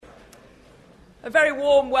A very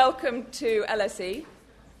warm welcome to LSE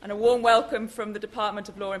and a warm welcome from the Department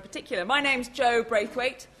of Law in particular. My name's Jo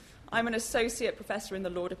Braithwaite. I'm an Associate Professor in the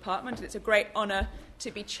Law Department and it's a great honour to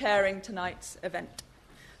be chairing tonight's event.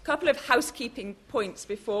 A couple of housekeeping points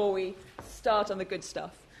before we start on the good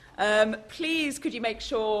stuff. Please could you make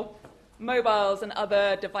sure mobiles and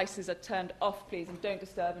other devices are turned off, please, and don't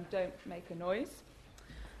disturb and don't make a noise.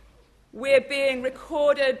 We're being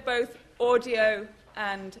recorded both audio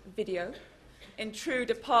and video. In true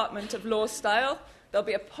Department of Law style, there'll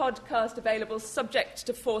be a podcast available subject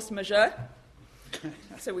to force majeure.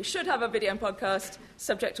 So we should have a video and podcast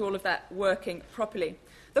subject to all of that working properly.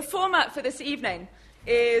 The format for this evening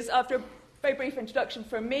is, after a very brief introduction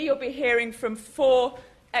from me, you'll be hearing from 4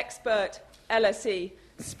 expert LSE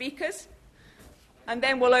speakers. And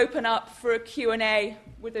then we'll open up for a Q&A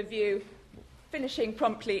with a view finishing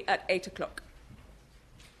promptly at 8 o'clock.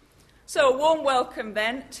 So a warm welcome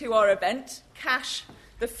then to our event, Cash,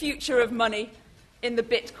 the Future of Money in the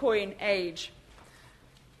Bitcoin Age.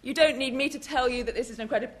 You don't need me to tell you that this is an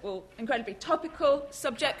incredibly topical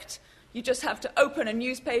subject. You just have to open a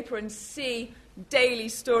newspaper and see daily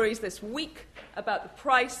stories this week about the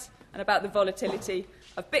price and about the volatility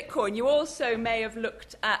of Bitcoin. You also may have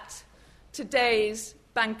looked at today's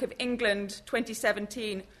Bank of England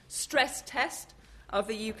 2017 stress test of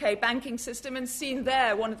the UK banking system and seen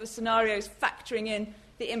there one of the scenarios factoring in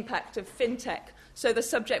the impact of fintech. So the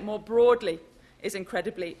subject more broadly is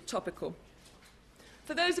incredibly topical.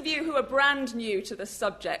 For those of you who are brand new to the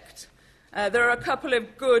subject, there are a couple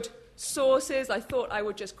of good sources I thought I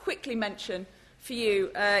would just quickly mention for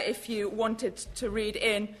you if you wanted to read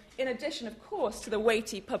in addition, of course, to the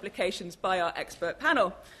weighty publications by our expert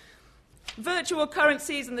panel. Virtual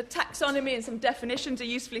currencies and the taxonomy and some definitions are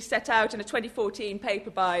usefully set out in a 2014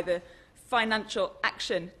 paper by the Financial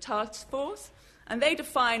Action Task Force, and they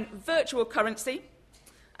define virtual currency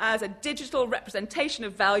as a digital representation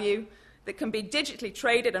of value that can be digitally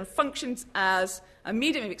traded and functions as a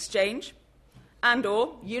medium of exchange and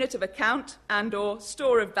or unit of account and or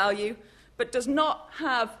store of value, but does not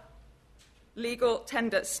have legal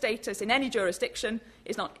tender status in any jurisdiction,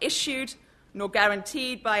 is not issued nor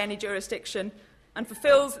guaranteed by any jurisdiction, and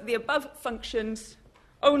fulfills the above functions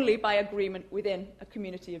only by agreement within a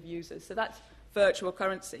community of users. So that's virtual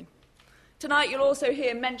currency. Tonight you'll also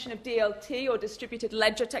hear mention of DLT, or distributed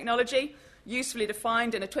ledger technology, usefully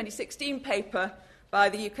defined in a 2016 paper by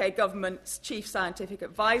the UK government's chief scientific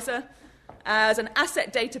advisor, as an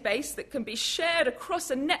asset database that can be shared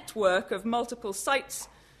across a network of multiple sites,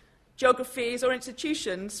 geographies or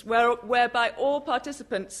institutions whereby all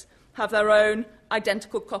participants have their own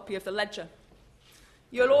identical copy of the ledger.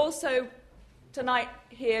 You'll also tonight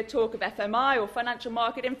hear talk of FMI, or financial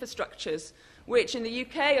market infrastructures, which in the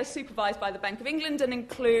UK are supervised by the Bank of England and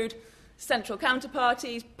include central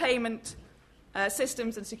counterparties, payment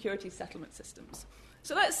systems and securities settlement systems.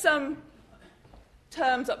 So that's some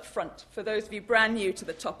terms up front for those of you brand new to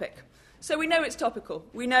the topic. So we know it's topical,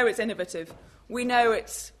 we know it's innovative, we know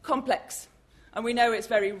it's complex, and we know it's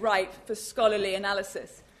very ripe for scholarly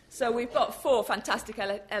analysis. So we've got 4 fantastic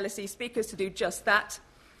LSE speakers to do just that.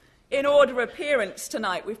 In order of appearance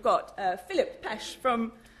tonight, we've got Philip Pesh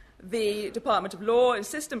from the Department of Law,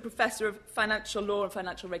 Assistant Professor of Financial Law and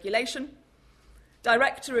Financial Regulation,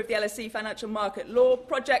 Director of the LSE Financial Market Law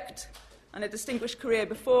Project, and a distinguished career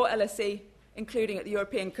before LSE, including at the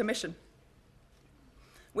European Commission.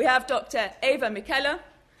 We have Dr. Eva Michela,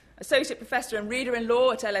 Associate Professor and Reader in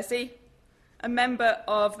Law at LSE, a member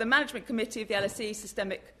of the Management Committee of the LSE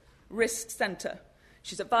Systemic Risk Centre.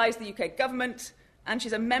 She's advised the UK government, and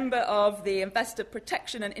she's a member of the Investor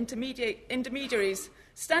Protection and Intermediaries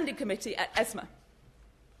Standing Committee at ESMA.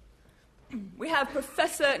 We have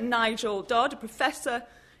Professor Nigel Dodd, a professor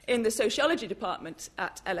in the Sociology Department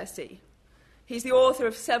at LSE. He's the author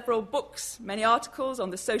of several books, many articles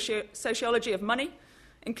on the sociology of money,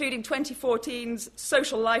 including 2014's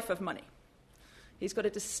Social Life of Money. He's got a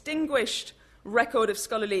distinguished record of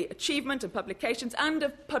scholarly achievement and publications and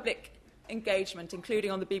of public engagement,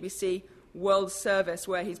 including on the BBC World Service,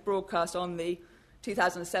 where he's broadcast on the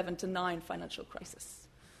 2007-9 financial crisis.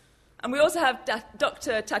 And we also have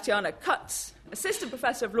Dr. Tatiana Kutz, Assistant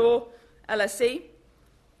Professor of Law, LSE,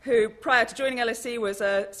 who, prior to joining LSE, was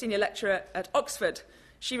a senior lecturer at Oxford.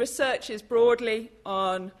 She researches broadly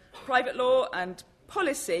on private law and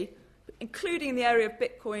policy, including in the area of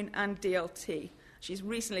Bitcoin and DLT. She's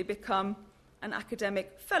recently become an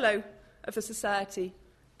academic fellow of the Society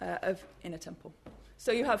of Inner Temple.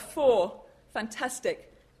 So you have 4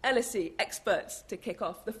 fantastic LSE experts to kick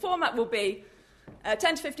off. The format will be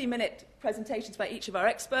 10 to 15-minute presentations by each of our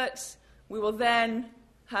experts. We will then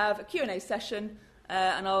have a Q&A session,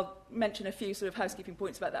 and I'll mention a few sort of housekeeping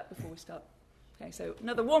points about that before we start. Okay, so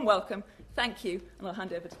another warm welcome, thank you, and I'll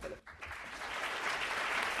hand over to Philip.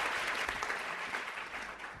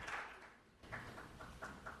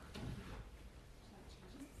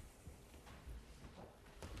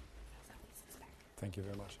 Thank you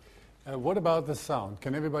very much. What about the sound?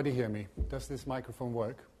 Can everybody hear me? Does this microphone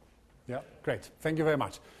work? Yeah, great. Thank you very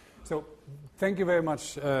much. So, thank you very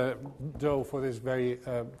much, Joe, for this very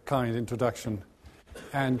kind introduction.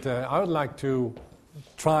 And I would like to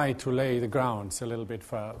try to lay the grounds a little bit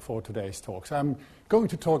for today's talk. So I'm going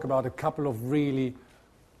to talk about a couple of really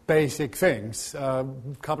basic things, a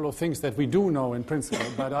couple of things that we do know in principle,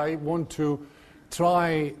 but I want to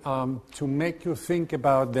try to make you think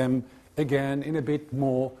about them again in a bit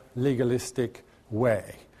more legalistic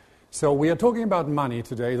way. So we are talking about money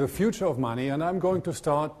today, the future of money, and I'm going to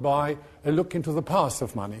start by a look into the past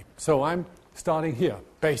of money. So I'm starting here,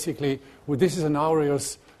 basically, this is an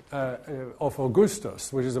aureus of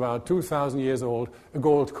Augustus, which is about 2,000 years old, a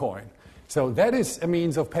gold coin. So that is a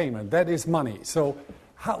means of payment, that is money. So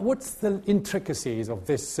what's the intricacies of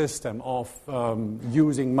this system of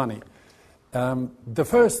using money? The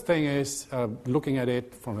first thing is, looking at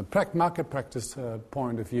it from a market practice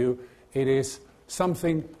point of view, it is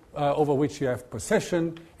something over which you have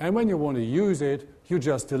possession, and when you want to use it, you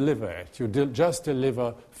just deliver it. You just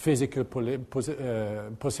deliver physical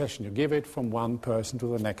possession. You give it from one person to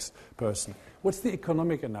the next person. What's the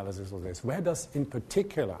economic analysis of this? Where does, in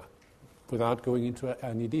particular, without going into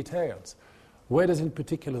any details, where does, in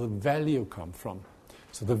particular, the value come from?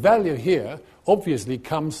 So the value here obviously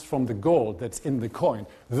comes from the gold that's in the coin,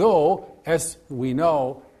 though, as we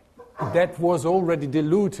know, that was already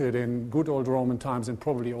diluted in good old Roman times and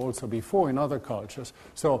probably also before in other cultures.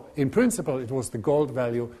 So in principle it was the gold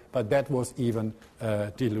value, but that was even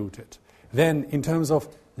diluted. Then in terms of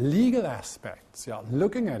legal aspects,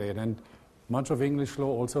 looking at it, and much of English law,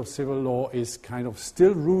 also of civil law, is kind of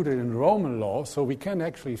still rooted in Roman law, so we can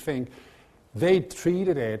actually think they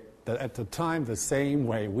treated it at the time the same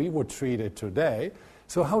way we would treat it today.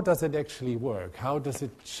 So how does it actually work? How does it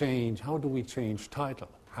change? How do we change title?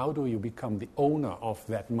 How do you become the owner of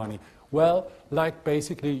that money? Well, like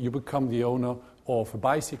basically you become the owner of a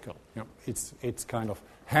bicycle. You know, it's kind of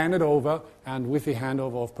handed over, and with the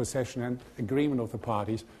handover of possession and agreement of the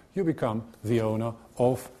parties, you become the owner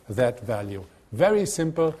of that value. Very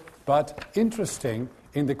simple, but interesting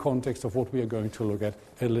in the context of what we are going to look at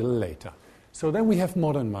a little later. So then we have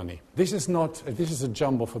modern money. This is a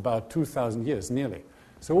jump of about 2,000 years, nearly.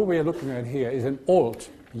 So what we are looking at here is an old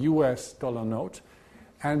US dollar note.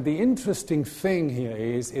 And the interesting thing here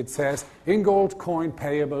is it says, in gold coin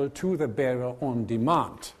payable to the bearer on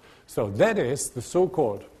demand. So that is the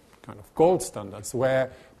so-called kind of gold standards,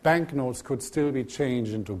 where banknotes could still be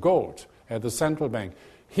changed into gold at the central bank.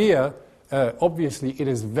 Here, obviously, it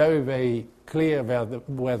is very, very clear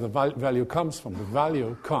where the value comes from. The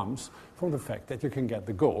value comes from the fact that you can get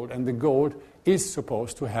the gold, and the gold is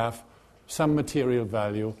supposed to have some material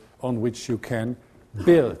value on which you can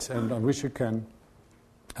build, and on which you can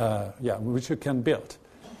build.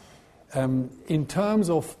 In terms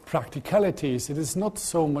of practicalities, it is not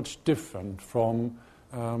so much different from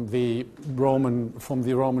the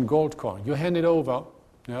Roman gold coin. You hand it over,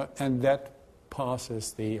 and that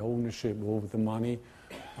passes the ownership over the money,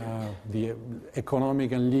 the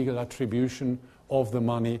economic and legal attribution of the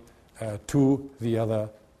money to the other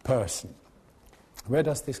person. Where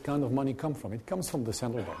does this kind of money come from? It comes from the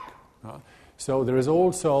central bank. So there is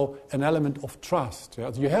also an element of trust.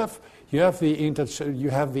 You have the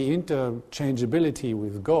interchangeability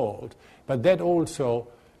with gold, but that also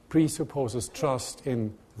presupposes trust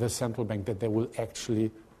in the central bank that they will actually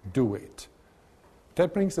do it.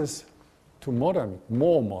 That brings us to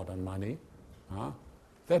more modern money.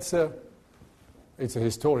 It's a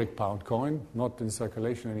historic pound coin, not in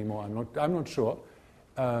circulation anymore. I'm not sure,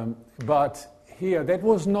 but here that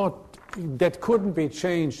couldn't be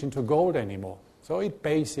changed into gold anymore. So it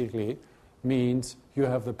basically means you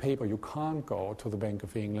have the paper. You can't go to the Bank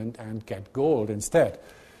of England and get gold instead.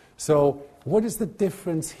 So what is the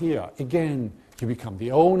difference here? Again, you become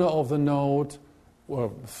the owner of the note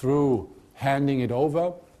through handing it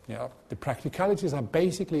over. The practicalities are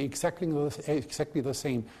basically exactly the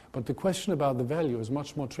same, but the question about the value is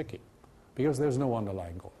much more tricky because there's no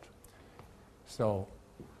underlying gold. So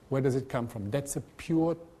where does it come from? That's a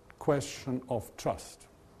pure question of trust.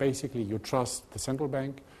 Basically, you trust the central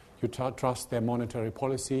bank, you trust their monetary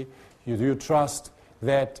policy, you trust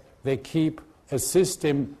that they keep a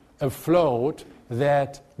system afloat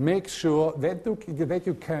that makes sure that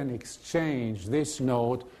you can exchange this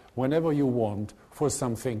note whenever you want for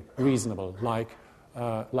something reasonable,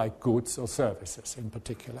 like goods or services in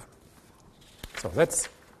particular. So that's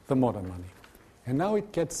the modern money. And now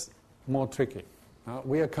it gets more tricky.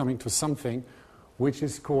 We are coming to something which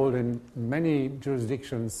is called in many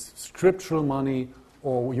jurisdictions scriptural money,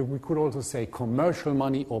 or we could also say commercial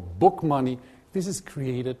money or book money. This is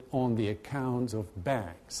created on the accounts of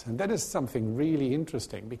banks. And that is something really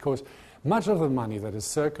interesting, because much of the money that is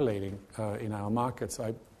circulating in our markets,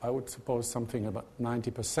 I would suppose something about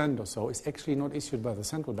 90% or so, is actually not issued by the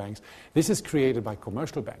central banks. This is created by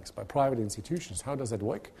commercial banks, by private institutions. How does that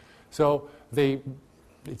work? So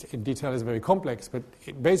in detail is very complex, but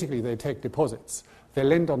basically they take deposits. They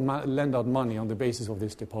lend out money on the basis of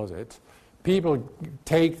this deposit. People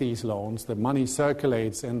take these loans, the money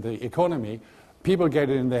circulates in the economy, people get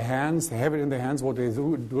it in their hands, they have it in their hands, what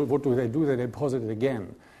do they do? They deposit it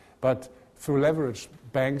again. But through leverage,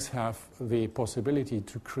 banks have the possibility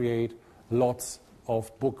to create lots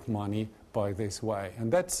of book money by this way.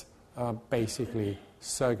 And that's basically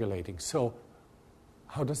circulating. So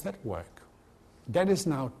how does that work? That is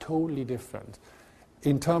now totally different.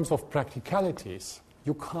 In terms of practicalities,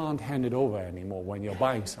 you can't hand it over anymore when you're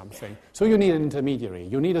buying something. So you need an intermediary.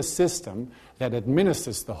 You need a system that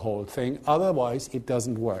administers the whole thing. Otherwise, it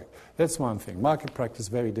doesn't work. That's one thing. Market practice,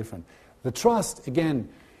 very different. The trust, again,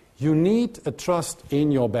 you need a trust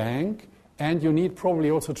in your bank, and you need probably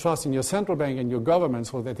also trust in your central bank and your government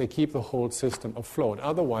so that they keep the whole system afloat.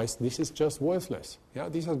 Otherwise, this is just worthless. Yeah?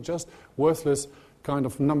 These are just worthless kind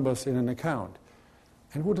of numbers in an account.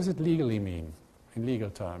 And what does it legally mean in legal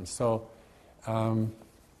terms? So,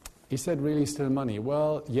 is that really still money?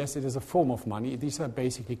 Well, yes, it is a form of money. These are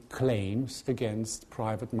basically claims against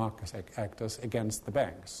private market actors against the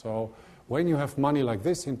banks. So when you have money like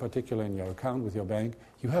this, in particular in your account with your bank,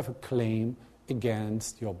 you have a claim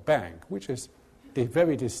against your bank, which is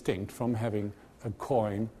very distinct from having a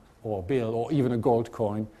coin or a bill or even a gold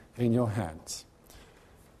coin in your hands.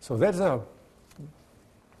 So that's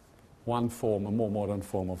one form, a more modern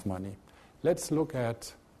form of money. Let's look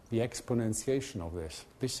at the exponentiation of this.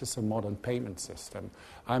 This is a modern payment system.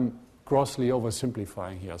 I'm grossly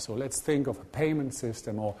oversimplifying here. So let's think of a payment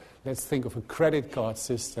system, or let's think of a credit card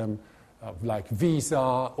system like Visa,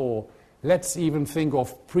 or let's even think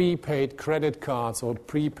of prepaid credit cards or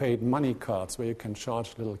prepaid money cards where you can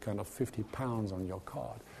charge a little kind of £50 on your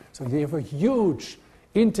card. So you have a huge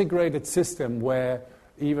integrated system where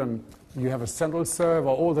even you have a central server,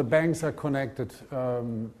 all the banks are connected,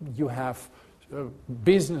 you have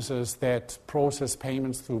businesses that process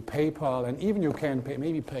payments through PayPal, and even you can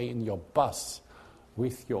maybe pay in your bus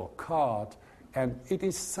with your card, and it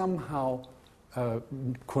is somehow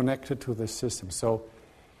connected to the system. So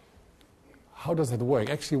how does it work?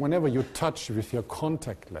 Actually, whenever you touch with your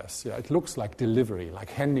contactless, it looks like delivery, like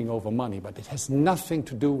handing over money, but it has nothing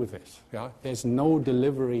to do with it. Yeah? There's no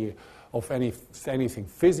delivery of anything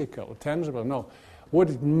physical, tangible. No. What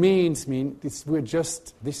it means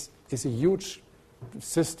this is a huge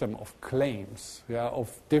system of claims,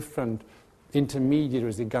 of different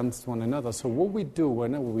intermediaries against one another. So what we do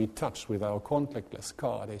whenever we touch with our contactless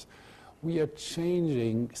card is we are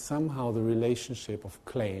changing somehow the relationship of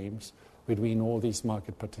claims between all these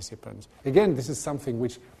market participants. Again, this is something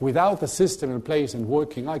which, without the system in place and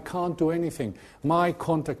working, I can't do anything. My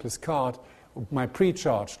contactless card, my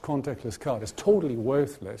pre-charged contactless card is totally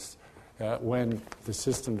worthless when the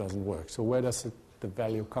system doesn't work. So where does the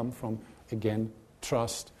value come from? Again,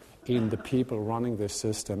 trust in the people running this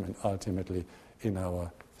system and ultimately in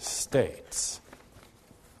our states.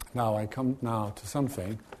 Now I come to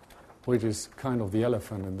something which is kind of the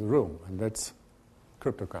elephant in the room, and that's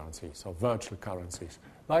cryptocurrencies or virtual currencies,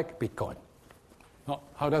 like Bitcoin. Now,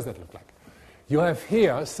 how does that look like? You have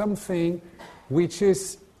here something which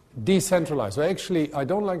is decentralized. So actually, I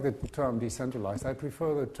don't like the term decentralized. I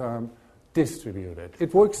prefer the term distributed.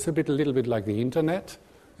 It works a little bit like the internet.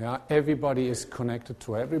 Yeah? Everybody is connected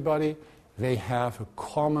to everybody. They have a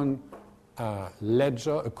common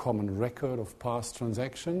ledger, a common record of past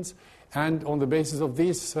transactions. And on the basis of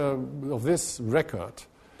this record,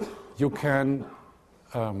 you can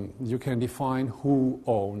define who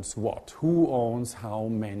owns what, who owns how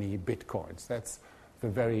many bitcoins. That's the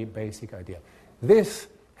very basic idea. This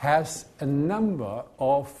has a number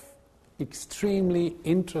of extremely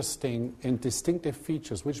interesting and distinctive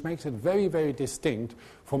features, which makes it very, very distinct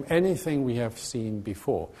from anything we have seen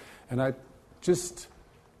before. And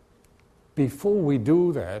before we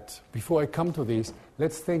do that, before I come to these,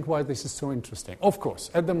 let's think why this is so interesting. Of course,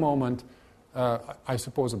 at the moment, I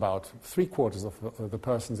suppose about 3/4 of the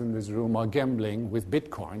persons in this room are gambling with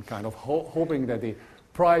Bitcoin, kind of hoping that the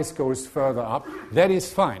price goes further up. That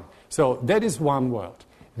is fine. So that is one world.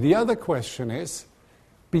 The other question is,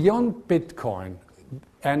 beyond Bitcoin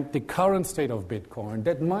and the current state of Bitcoin,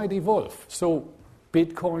 that might evolve. So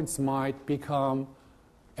Bitcoins might become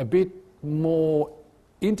a bit more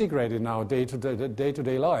integrated in our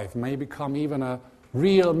day-to-day life, may become even a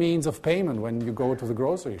real means of payment when you go to the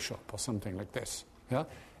grocery shop or something like this. Yeah?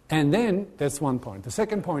 And then, that's one point. The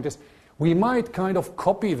second point is, we might kind of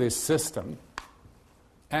copy this system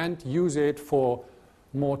and use it for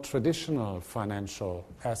more traditional financial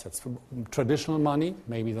assets. For traditional money,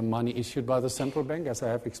 maybe the money issued by the central bank, as I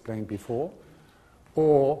have explained before,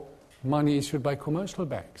 or money issued by commercial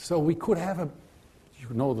banks. So we could have you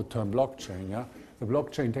know the term blockchain, yeah? The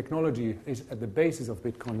blockchain technology is at the basis of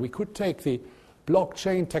Bitcoin. We could take the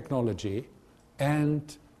blockchain technology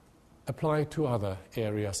and apply it to other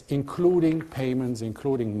areas, including payments,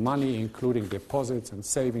 including money, including deposits and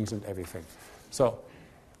savings and everything. So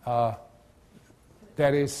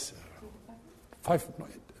that is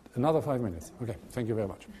another 5 minutes. Okay, thank you very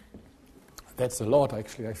much. That's a lot,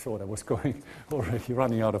 actually. I thought I was already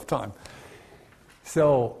running out of time.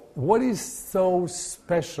 So what is so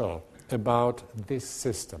special about this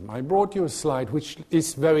system? I brought you a slide which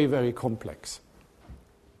is very, very complex.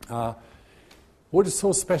 What is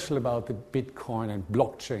so special about the Bitcoin and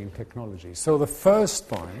blockchain technology? So the first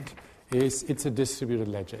point is it's a distributed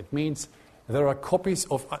ledger. It means there are copies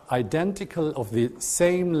of the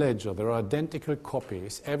same ledger. There are identical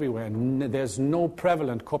copies everywhere, and there's no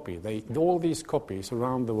prevalent copy. All these copies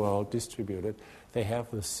around the world distributed, they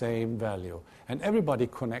have the same value. And everybody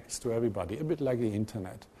connects to everybody, a bit like the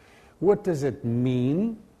internet. What does it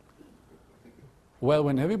mean? Well,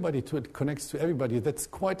 when everybody connects to everybody, that's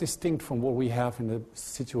quite distinct from what we have in a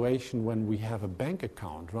situation when we have a bank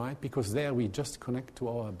account, right? Because there we just connect to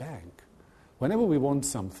our bank. Whenever we want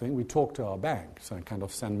something, we talk to our bank, so I kind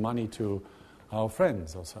of send money to our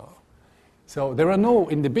friends or so. So there are no,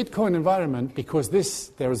 in the Bitcoin environment, because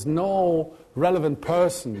there is no relevant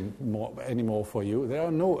person anymore for you, there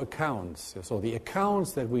are no accounts. So the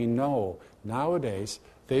accounts that we know nowadays,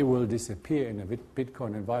 they will disappear in a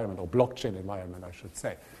Bitcoin environment, or blockchain environment, I should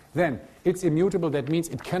say. Then, it's immutable. That means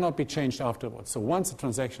it cannot be changed afterwards. So once a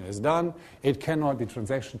transaction is done, the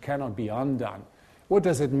transaction cannot be undone. What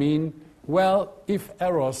does it mean? Well, if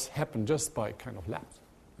errors happen just by kind of lapse,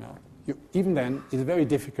 even then, it's very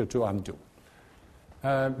difficult to undo.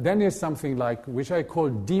 Then there's something like, which I call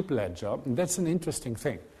deep ledger. And that's an interesting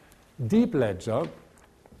thing. Deep ledger,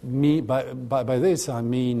 by this I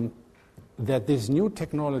mean that this new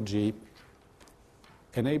technology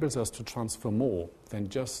enables us to transfer more than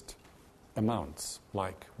just amounts,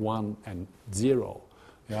 like 1 and 0.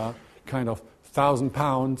 Yeah? Kind of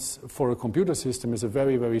 £1,000 for a computer system is a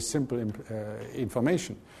very, very simple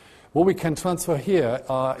information. What we can transfer here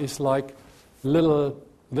is like little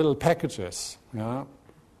packages,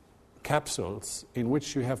 capsules, in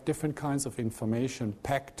which you have different kinds of information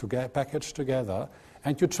packaged together,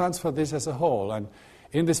 and you transfer this as a whole. And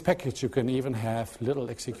in this package, you can even have little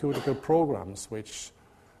executable programs which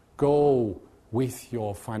go with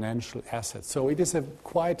your financial assets. So it is a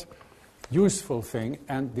quite useful thing,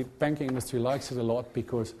 and the banking industry likes it a lot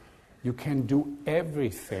because you can do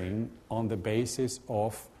everything on the basis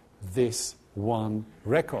of this one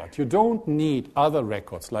record. You don't need other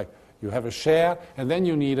records, like you have a share, and then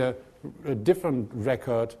you need a different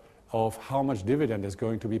record of how much dividend is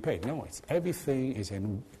going to be paid. No, everything is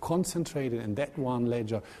concentrated in that one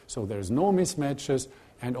ledger, so there's no mismatches,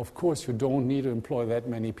 and of course you don't need to employ that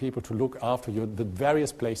many people to look after the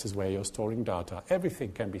various places where you're storing data.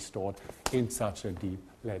 Everything can be stored in such a deep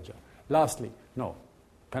ledger. Lastly,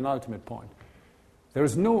 penultimate point. There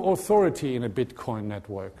is no authority in a Bitcoin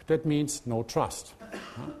network. That means no trust.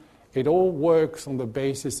 It all works on the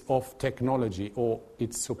basis of technology, or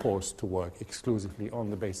it's supposed to work exclusively on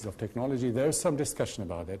the basis of technology. There is some discussion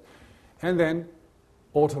about it. And then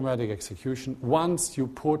automatic execution. Once you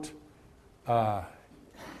put a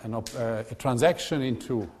transaction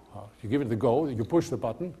into, you give it the go, you push the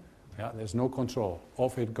button, there's no control.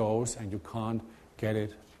 Off it goes, and you can't get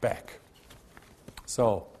it back.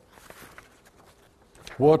 So,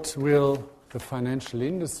 what will the financial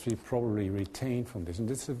industry probably retain from this? And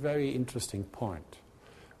this is a very interesting point.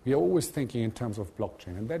 We are always thinking in terms of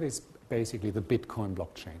blockchain, and that is basically the Bitcoin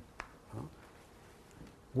blockchain.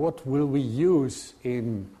 What will we use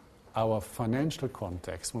in our financial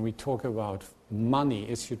context when we talk about money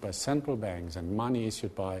issued by central banks and money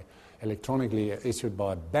electronically issued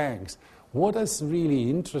by banks? What is really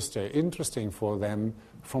interesting for them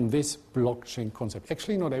from this blockchain concept?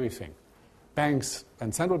 Actually, not everything. Banks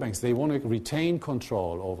and central banks, they want to retain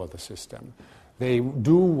control over the system. They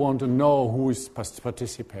do want to know who is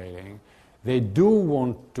participating. They do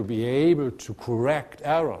want to be able to correct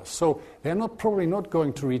errors. So they're probably not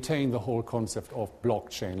going to retain the whole concept of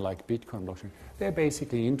blockchain like Bitcoin blockchain. They're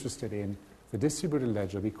basically interested in the distributed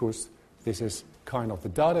ledger because this is kind of the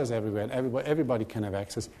data is everywhere and everybody can have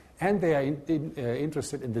access. And they are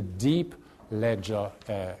interested in the deep ledger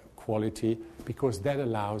quality because that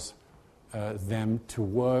allows them to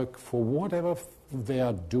work for whatever they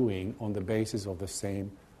are doing on the basis of the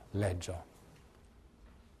same ledger.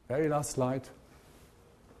 Very last slide.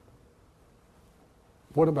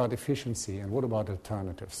 What about efficiency and what about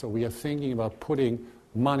alternatives? So we are thinking about putting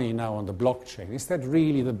money now on the blockchain. Is that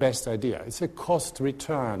really the best idea? It's a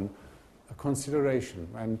cost-return consideration.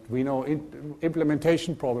 And we know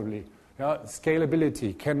implementation probably.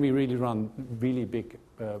 Scalability. Can we really run really big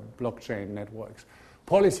blockchain networks?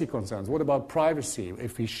 Policy concerns. What about privacy?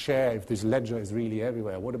 If we share, if this ledger is really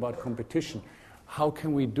everywhere. What about competition? How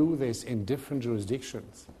can we do this in different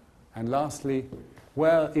jurisdictions? And lastly,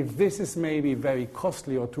 well, if this is maybe very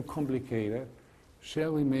costly or too complicated,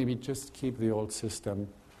 shall we maybe just keep the old system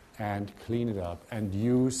and clean it up and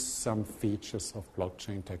use some features of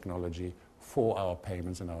blockchain technology for our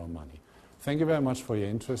payments and our money? Thank you very much for your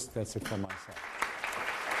interest. That's it from my side.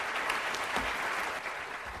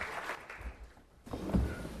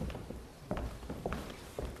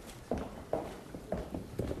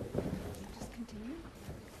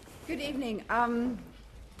 Good evening.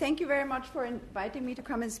 Thank you very much for inviting me to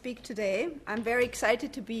come and speak today. I'm very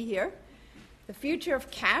excited to be here. The future of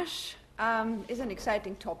cash is an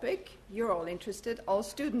exciting topic. You're all interested. All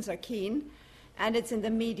students are keen. And it's in the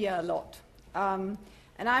media a lot. And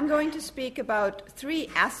I'm going to speak about 3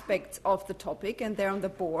 aspects of the topic, and they're on the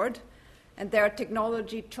board. And they are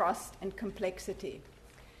technology, trust, and complexity.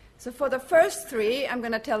 So for the first 3, I'm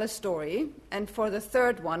going to tell a story. And for the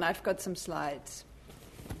third one, I've got some slides.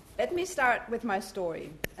 Let me start with my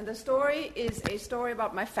story. And the story is a story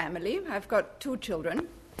about my family. I've got 2 children,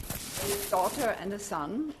 a daughter and a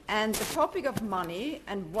son. And the topic of money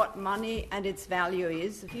and what money and its value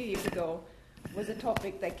is, a few years ago, was a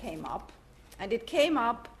topic that came up. And it came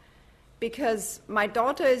up because my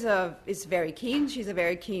daughter is very keen. She's a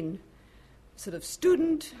very keen sort of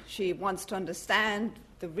student. She wants to understand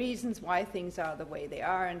the reasons why things are the way they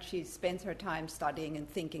are, and she spends her time studying and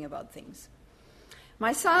thinking about things.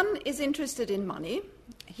 My son is interested in money.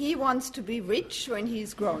 He wants to be rich when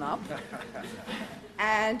he's grown up.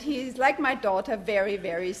 And he's, like my daughter, very,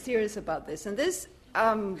 very serious about this. And this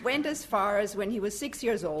went as far as when he was 6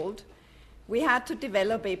 years old, we had to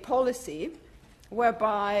develop a policy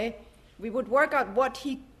whereby we would work out what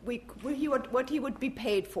he would be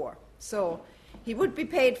paid for. So he would be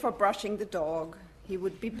paid for brushing the dog. He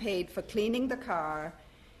would be paid for cleaning the car.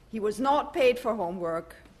 He was not paid for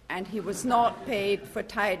homework. And he was not paid for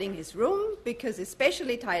tidying his room, because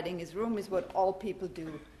especially tidying his room is what all people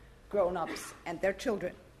do, grown-ups and their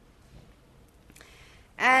children.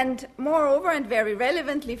 And moreover, and very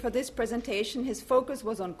relevantly for this presentation, his focus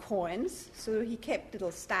was on coins. So he kept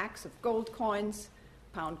little stacks of gold coins,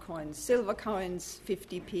 pound coins, silver coins,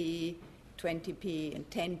 50p, 20p, and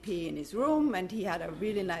 10p in his room, and he had a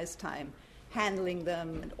really nice time handling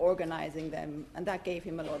them and organizing them, and that gave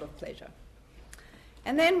him a lot of pleasure.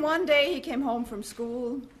 And then one day he came home from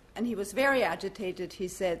school and he was very agitated. He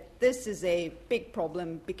said, this is a big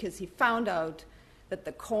problem, because he found out that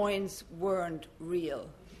the coins weren't real.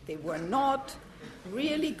 They were not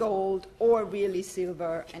really gold or really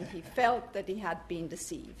silver, and he felt that he had been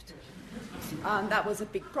deceived. That was a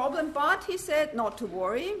big problem, but he said not to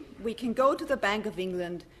worry. We can go to the Bank of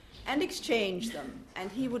England and exchange them.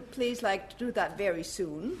 And he would please like to do that very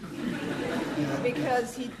soon,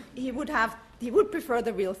 because he would prefer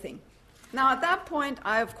the real thing. Now, at that point,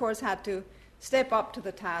 I, of course, had to step up to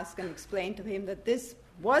the task and explain to him that this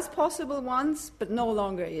was possible once, but no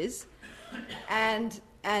longer is. And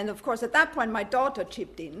of course, at that point, my daughter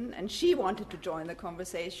chipped in, and she wanted to join the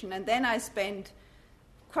conversation. And then I spent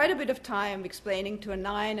quite a bit of time explaining to a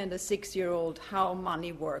 9- and a 6-year-old how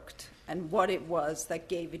money worked and what it was that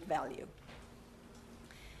gave it value.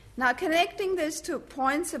 Now, connecting this to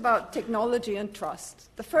points about technology and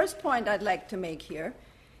trust, the first point I'd like to make here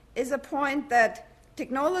is a point that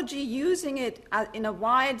technology, using it in a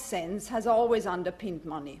wide sense, has always underpinned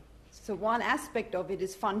money. So one aspect of it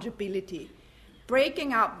is fungibility,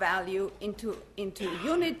 breaking out value into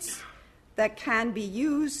units that can be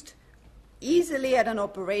used easily at an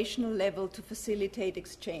operational level to facilitate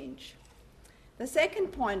exchange. The second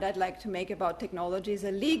point I'd like to make about technology is a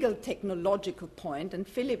legal technological point, and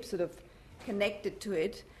Philip sort of connected to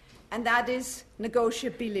it, and that is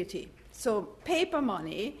negotiability. So paper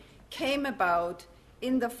money came about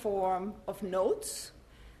in the form of notes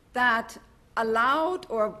that allowed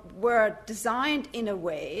or were designed in a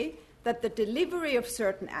way that the delivery of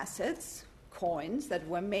certain assets, coins that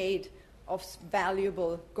were made of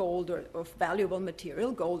valuable gold or of valuable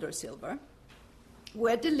material, gold or silver,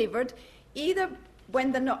 were delivered either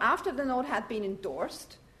after the note had been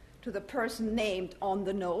endorsed to the person named on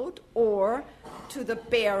the note or to the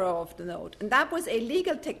bearer of the note. And that was a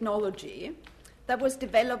legal technology that was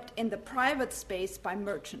developed in the private space by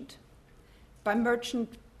merchants, by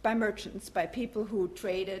people who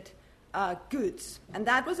traded goods. And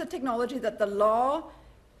that was a technology that the law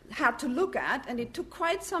had to look at, and it took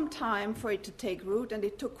quite some time for it to take root, and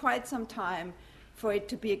it took quite some time for it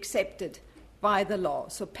to be accepted by the law.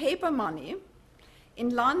 So paper money in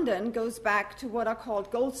London goes back to what are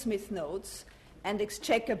called goldsmith notes and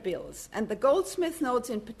exchequer bills. And the goldsmith notes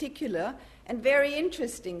in particular, and very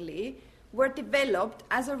interestingly, were developed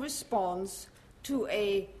as a response to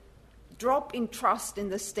a drop in trust in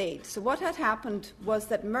the state. So what had happened was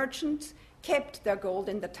that merchants kept their gold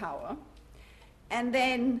in the tower, and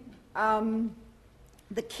then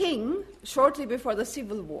the king, shortly before the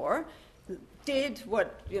Civil War, did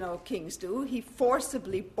what kings do. He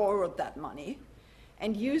forcibly borrowed that money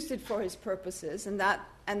and used it for his purposes, and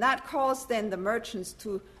that caused then the merchants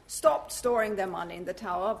to stop storing their money in the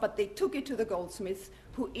tower, but they took it to the goldsmiths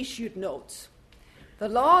who issued notes. The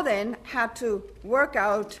law then had to work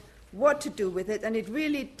out what to do with it, and it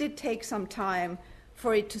really did take some time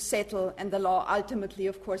for it to settle, and the law ultimately,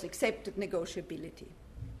 of course, accepted negotiability.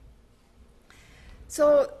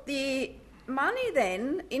 So the money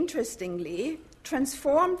then, interestingly,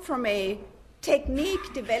 transformed from a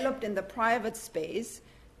technique developed in the private space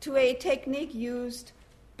to a technique used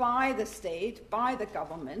by the state, by the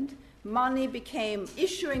government.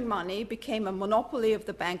 Issuing money became a monopoly of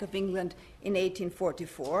the Bank of England in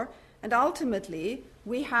 1844, and ultimately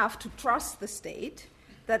we have to trust the state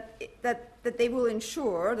that they will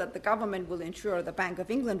ensure, that the government will ensure, the Bank of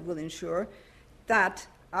England will ensure that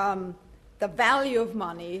the value of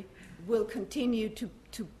money will continue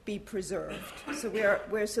to be preserved. So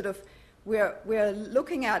we're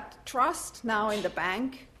looking at trust now in the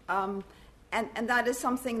bank, and that is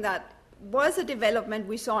something that was a development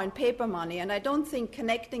we saw in paper money, and I don't think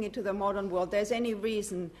connecting it to the modern world, there's any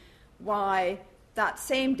reason why that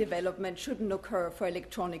same development shouldn't occur for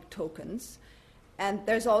electronic tokens. And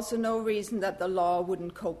there's also no reason that the law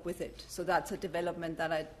wouldn't cope with it. So that's a development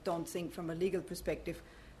that I don't think from a legal perspective.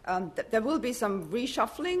 There will be some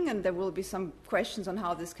reshuffling, and there will be some questions on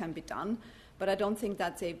how this can be done, but I don't think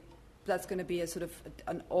that's going to be a sort of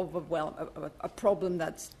an a problem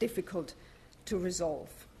that's difficult to resolve.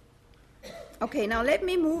 Okay, now let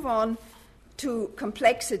me move on to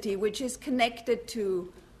complexity, which is connected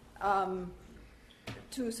to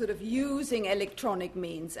sort of using electronic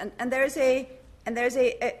means. And there's a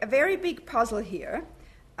very big puzzle here.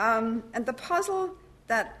 And the puzzle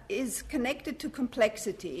that is connected to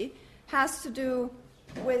complexity has to do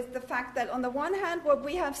with the fact that, on the one hand, what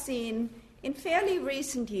we have seen in fairly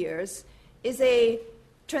recent years is a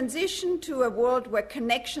transition to a world where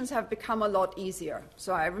connections have become a lot easier.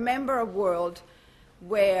 So I remember a world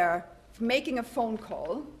where making a phone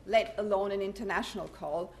call, let alone an international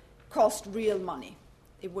call, cost real money.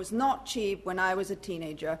 It was not cheap when I was a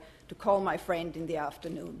teenager to call my friend in the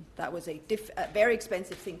afternoon. That was a very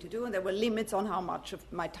expensive thing to do, and there were limits on how much of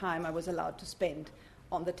my time I was allowed to spend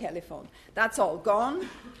on the telephone. That's all gone.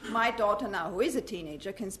 My daughter now, who is a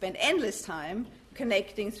teenager, can spend endless time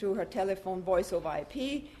connecting through her telephone voice over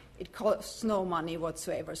IP. It costs no money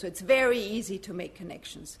whatsoever, so it's very easy to make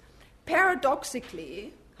connections.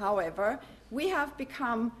 Paradoxically, however, we have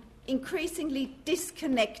become increasingly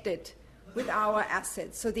disconnected with our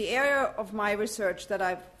assets. So the area of my research that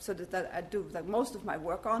I do most of my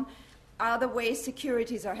work on are the ways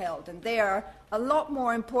securities are held, and they are a lot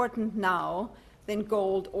more important now than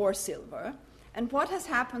gold or silver. And what has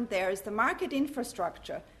happened there is the market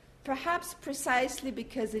infrastructure, perhaps precisely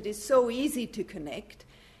because it is so easy to connect,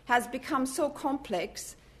 has become so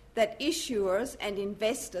complex that issuers and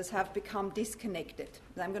investors have become disconnected.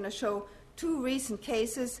 And I'm going to show two recent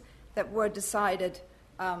cases that were decided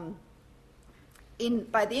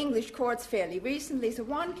by the English courts fairly recently. So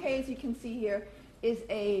one case you can see here is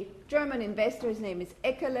a German investor. His name is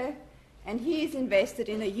Eckerle, and he's invested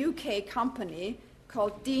in a UK company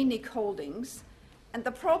called DNIC Holdings. And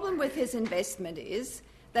the problem with his investment is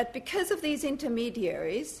that because of these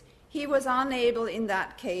intermediaries, he was unable in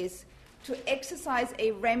that case to exercise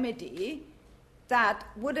a remedy that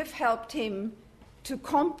would have helped him to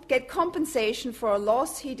get compensation for a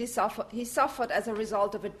loss he suffered as a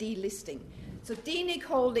result of a delisting. So DNIC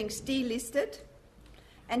Holdings delisted,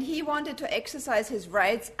 and he wanted to exercise his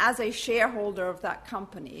rights as a shareholder of that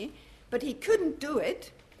company, but he couldn't do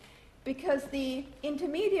it because the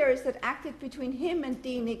intermediaries that acted between him and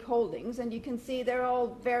DNIC Holdings, and you can see they're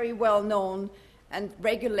all very well known and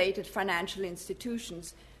regulated financial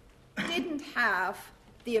institutions, didn't have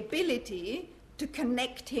the ability to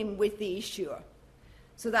connect him with the issuer.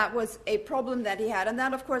 So that was a problem that he had, and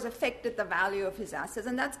that, of course, affected the value of his assets.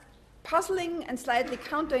 And that's puzzling and slightly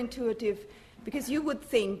counterintuitive, because you would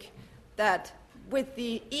think that with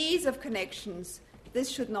the ease of connections, this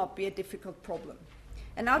should not be a difficult problem.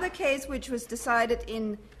 Another case which was decided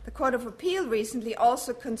in the Court of Appeal recently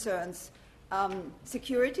also concerns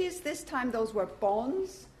securities. This time those were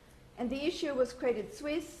bonds, and the issuer was Credit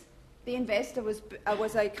Suisse. The investor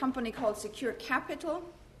was a company called Secure Capital.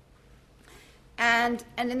 And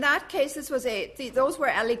in that case, those were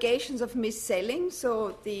allegations of mis-selling.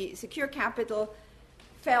 So the Secure Capital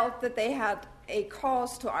felt that they had a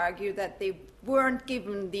cause to argue that they weren't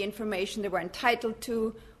given the information they were entitled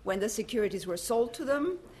to when the securities were sold to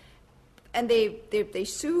them. And they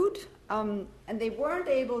sued, and they weren't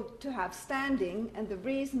able to have standing, and the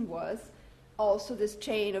reason was also this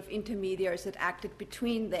chain of intermediaries that acted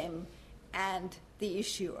between them and the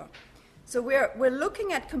issuer. So we're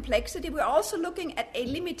looking at complexity. We're also looking at a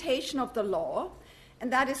limitation of the law,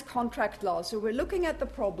 and that is contract law. So we're looking at the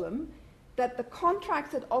problem that the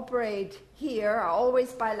contracts that operate here are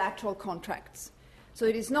always bilateral contracts. So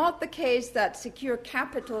it is not the case that Secure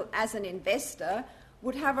Capital, as an investor,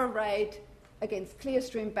 would have a right against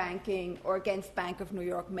Clearstream Banking or against Bank of New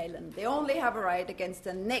York Mellon. They only have a right against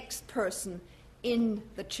the next person in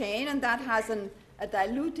the chain, and that has a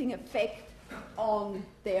diluting effect on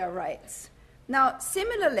their rights. Now,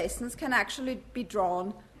 similar lessons can actually be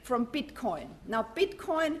drawn from Bitcoin. Now,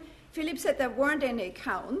 Bitcoin, Philip said there weren't any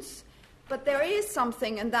accounts, but there is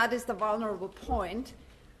something, and that is the vulnerable point,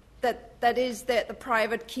 that is the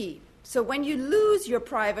private key. So when you lose your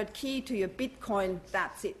private key to your Bitcoin,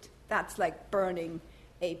 that's it. That's like burning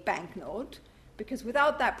a banknote, because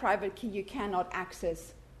without that private key, you cannot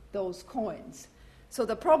access those coins. So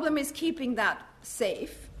the problem is keeping that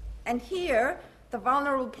safe. And here, the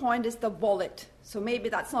vulnerable point is the wallet. So maybe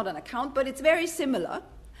that's not an account, but it's very similar,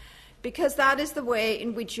 because that is the way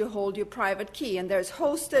in which you hold your private key. And there's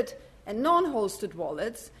hosted and non-hosted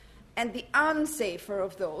wallets. And the unsafer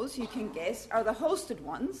of those, you can guess, are the hosted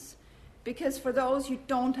ones, because for those you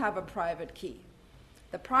don't have a private key.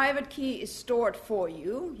 The private key is stored for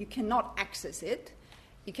you. You cannot access it.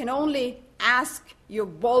 You can only ask your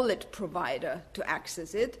wallet provider to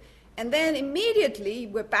access it. And then immediately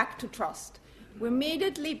we're back to trust. We're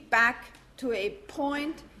immediately back to a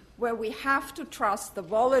point where we have to trust the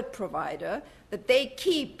wallet provider that they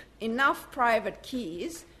keep enough private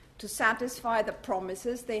keys to satisfy the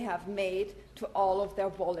promises they have made to all of their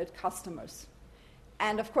wallet customers.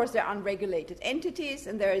 And of course, they're unregulated entities,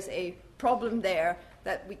 and there is a problem there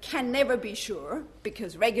that we can never be sure,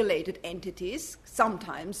 because regulated entities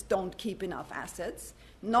sometimes don't keep enough assets,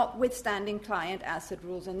 notwithstanding client asset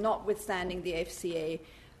rules and notwithstanding the FCA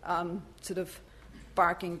sort of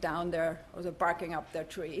barking down barking up their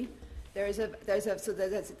tree. There's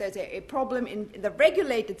a problem in the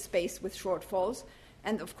regulated space with shortfalls,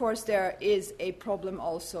 and of course there is a problem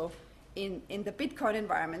also in the Bitcoin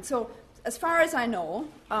environment. So as far as I know,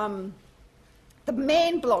 the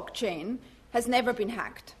main blockchain has never been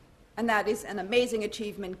hacked, and that is an amazing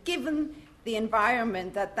achievement given the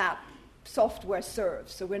environment that software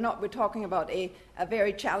serves. So we're talking about a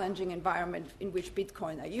very challenging environment in which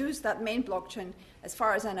Bitcoin are used. That main blockchain, as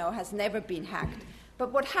far as I know, has never been hacked.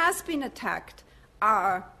 But what has been attacked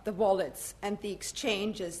are the wallets and the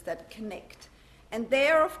exchanges that connect. And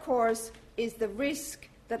there, of course, is the risk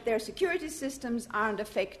that their security systems aren't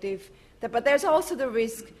effective, but there's also the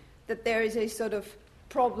risk that there is a sort of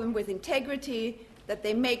problem with integrity, that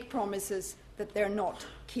they make promises that they're not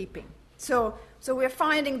keeping. So we're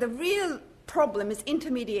finding the real problem is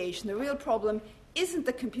intermediation. The real problem isn't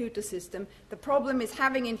the computer system. The problem is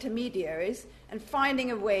having intermediaries and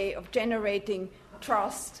finding a way of generating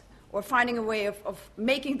trust, or finding a way of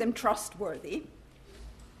making them trustworthy.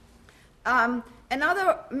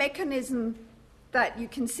 Another mechanism that you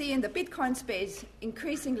can see in the Bitcoin space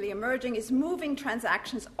increasingly emerging is moving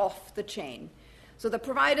transactions off the chain. So the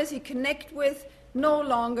providers you connect with no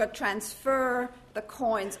longer transfer the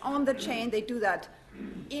coins on the chain. They do that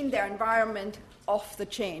in their environment off the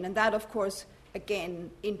chain. And that, of course,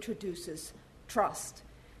 again, introduces trust.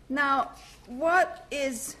 Now, what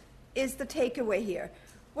is the takeaway here?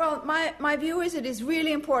 Well, my view is it is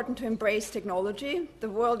really important to embrace technology. The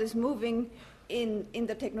world is moving in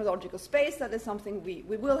the technological space. That is something we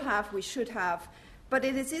will have, we should have. But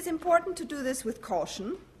it is important to do this with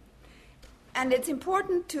caution. And it's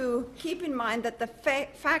important to keep in mind that the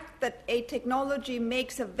fact that a technology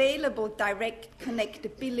makes available direct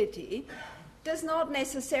connectability does not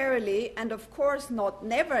necessarily, and of course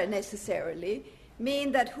never necessarily,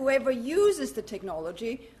 mean that whoever uses the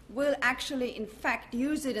technology will actually, in fact,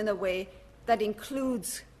 use it in a way that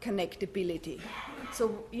includes connectability.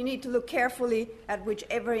 So you need to look carefully at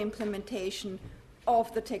whichever implementation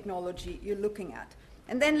of the technology you're looking at.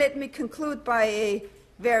 And then let me conclude by a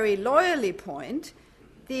very lawyerly point.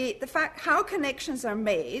 The fact how connections are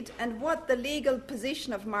made and what the legal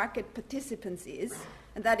position of market participants is,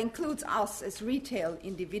 and that includes us as retail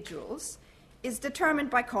individuals, is determined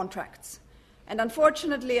by contracts. And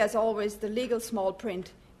unfortunately, as always, the legal small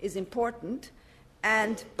print is important.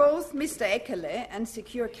 And both Mr. Ekele and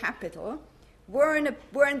Secure Capital were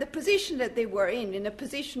in the position that they were in a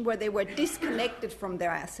position where they were disconnected from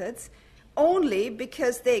their assets, only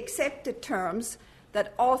because they accepted terms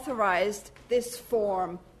that authorized this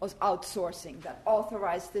form of outsourcing, that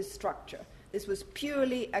authorized this structure. This was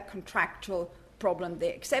purely a contractual problem.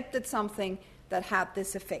 They accepted something that had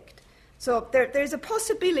this effect. So there's a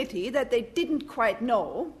possibility that they didn't quite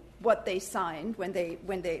know what they signed when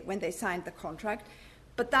they signed the contract,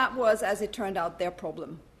 but that was, as it turned out, their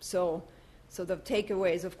problem. So the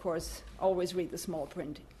takeaway is, of course, always read the small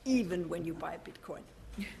print, even when you buy Bitcoin.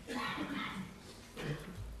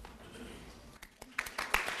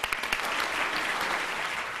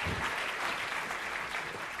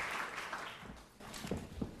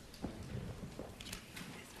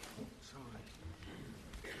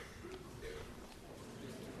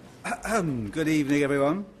 Good evening,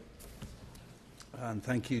 everyone, and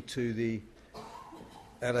thank you to the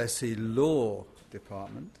LSE Law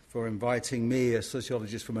Department for inviting me, a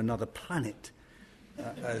sociologist from another planet,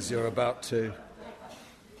 as you're about to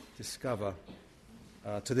discover,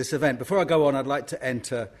 to this event. Before I go on, I'd like to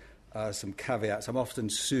enter some caveats. I'm often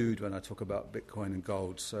sued when I talk about Bitcoin and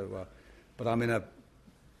gold, but I'm in a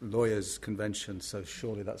lawyers' convention, so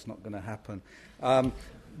surely that's not going to happen.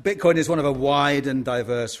 Bitcoin is one of a wide and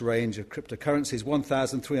diverse range of cryptocurrencies.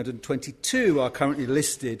 1,322 are currently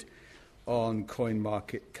listed on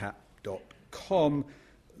coinmarketcap.com.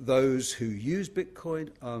 Those who use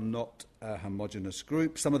Bitcoin are not a homogeneous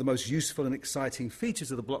group. Some of the most useful and exciting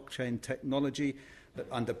features of the blockchain technology that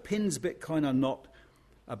underpins Bitcoin are not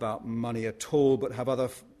about money at all, but have other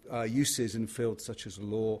uses in fields such as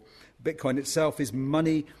law. Bitcoin itself is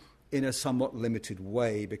money in a somewhat limited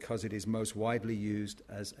way because it is most widely used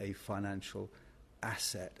as a financial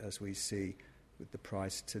asset, as we see with the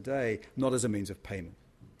price today, not as a means of payment.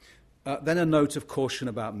 Then a note of caution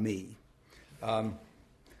about me.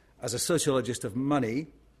 As a sociologist of money,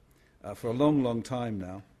 for a long, long time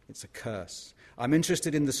now, it's a curse. I'm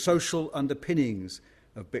interested in the social underpinnings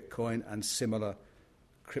of Bitcoin and similar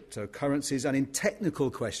cryptocurrencies, and in technical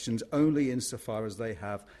questions only insofar as they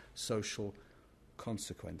have social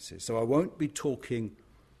consequences. So I won't be talking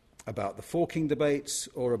about the forking debates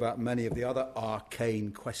or about many of the other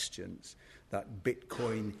arcane questions that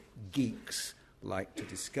Bitcoin geeks like to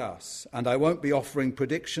discuss. And I won't be offering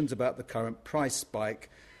predictions about the current price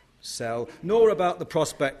spike, sell, nor about the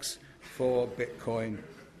prospects for Bitcoin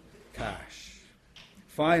Cash.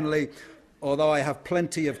 Finally, although I have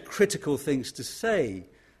plenty of critical things to say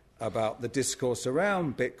about the discourse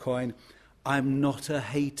around Bitcoin, I'm not a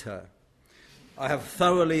hater. I have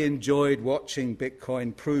thoroughly enjoyed watching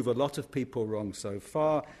Bitcoin prove a lot of people wrong so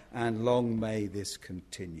far, and long may this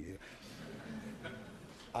continue.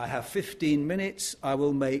 I have 15 minutes. I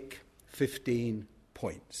will make 15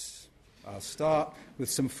 points. I'll start with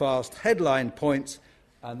some fast headline points,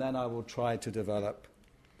 and then I will try to develop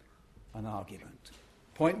an argument.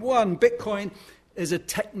 Point one, Bitcoin is a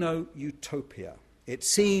techno-utopia. It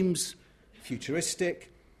seems futuristic,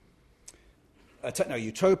 a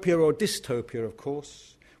techno-utopia or dystopia, of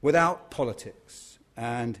course, without politics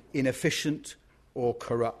and inefficient or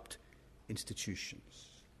corrupt institutions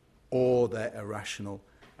or their irrational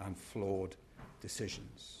and flawed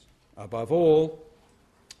decisions. Above all,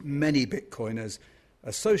 many Bitcoiners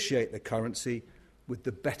associate the currency with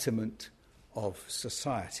the betterment of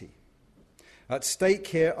society. At stake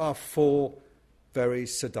here are four very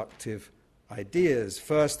seductive ideas.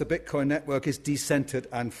 First, the Bitcoin network is decentered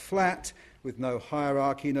and flat, with no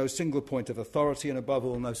hierarchy, no single point of authority, and above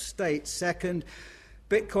all, no state. Second,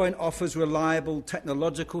 Bitcoin offers reliable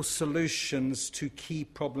technological solutions to key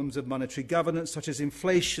problems of monetary governance, such as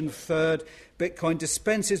inflation. Third, Bitcoin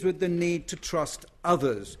dispenses with the need to trust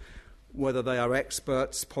others, whether they are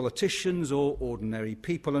experts, politicians, or ordinary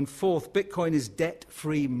people. And fourth, Bitcoin is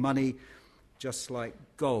debt-free money, just like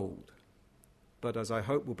gold. But as I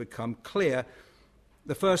hope will become clear,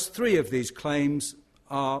 the first three of these claims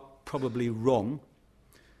are probably wrong,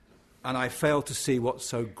 and I fail to see what's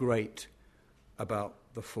so great about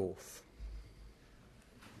the fourth.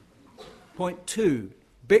 Point 2,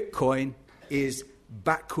 Bitcoin is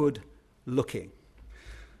backward-looking.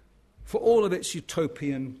 For all of its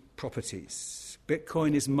utopian properties,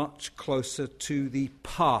 Bitcoin is much closer to the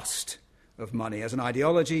past of money as an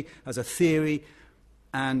ideology, as a theory,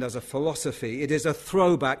 and as a philosophy. It is a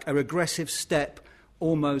throwback, a regressive step,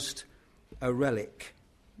 almost a relic.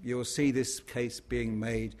 You'll see this case being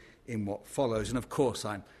made in what follows, and of course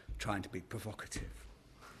I'm trying to be provocative.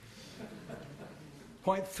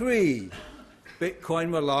 Point 3,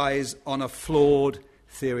 Bitcoin relies on a flawed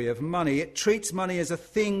theory of money. It treats money as a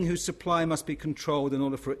thing whose supply must be controlled in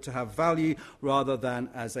order for it to have value, rather than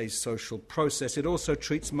as a social process. It also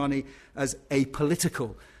treats money as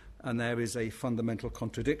apolitical, and there is a fundamental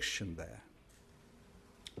contradiction there.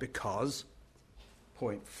 Because,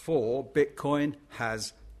 point 4, Bitcoin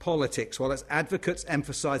has politics. While its advocates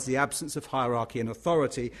emphasize the absence of hierarchy and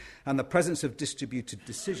authority and the presence of distributed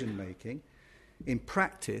decision-making, in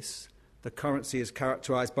practice, the currency is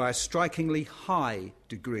characterized by a strikingly high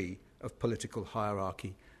degree of political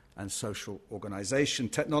hierarchy and social organization.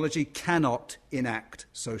 Technology cannot enact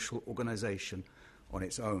social organization on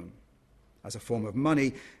its own. As a form of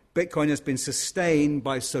money, Bitcoin has been sustained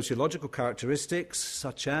by sociological characteristics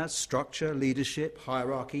such as structure, leadership,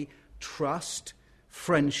 hierarchy, trust,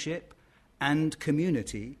 friendship, and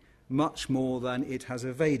community, much more than it has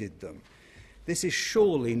evaded them. This is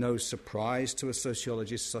surely no surprise to a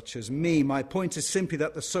sociologist such as me. My point is simply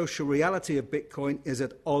that the social reality of Bitcoin is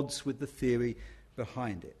at odds with the theory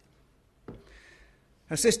behind it.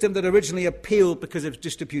 A system that originally appealed because of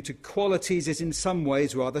distributed qualities is in some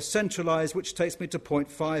ways rather centralized, which takes me to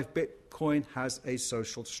point 5. Bitcoin has a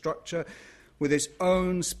social structure with its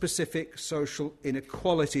own specific social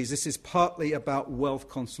inequalities. This is partly about wealth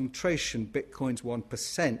concentration, Bitcoin's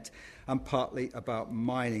 1%, and partly about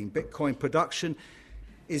mining. Bitcoin production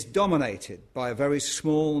is dominated by a very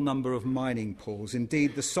small number of mining pools.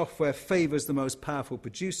 Indeed, the software favors the most powerful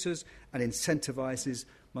producers and incentivizes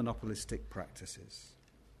monopolistic practices.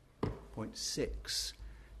 Point 6.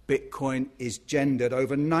 Bitcoin is gendered.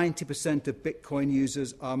 Over 90% of Bitcoin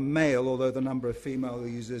users are male, although the number of female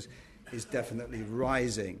users is definitely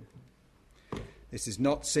rising. This is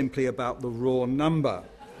not simply about the raw number.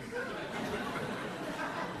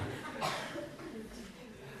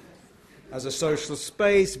 As a social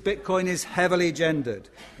space, Bitcoin is heavily gendered.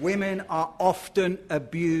 Women are often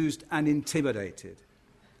abused and intimidated.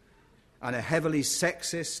 And a heavily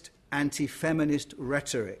sexist, anti-feminist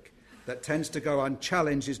rhetoric that tends to go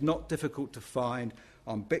unchallenged is not difficult to find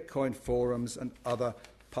on Bitcoin forums and other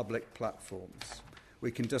public platforms.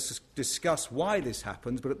 We can just discuss why this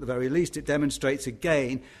happens, but at the very least it demonstrates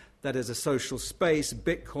again that as a social space,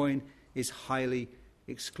 Bitcoin is highly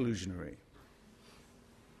exclusionary.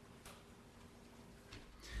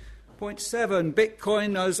 Point 7,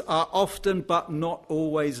 Bitcoiners are often but not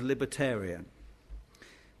always libertarian.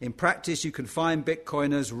 In practice, you can find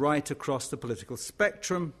Bitcoiners right across the political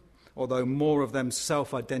spectrum, although more of them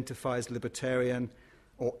self-identify as libertarian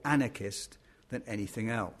or anarchist than anything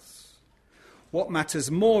else. What matters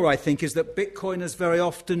more, I think, is that Bitcoiners very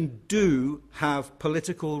often do have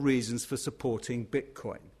political reasons for supporting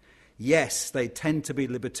Bitcoin. Yes, they tend to be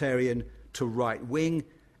libertarian to right-wing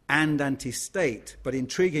and anti-state, but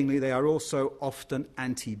intriguingly, they are also often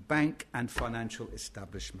anti-bank and financial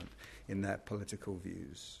establishment in their political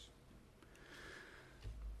views.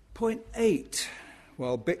 Point 8.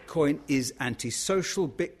 While Bitcoin is antisocial,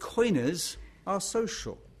 Bitcoiners are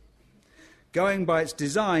social. Going by its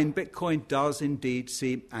design, Bitcoin does indeed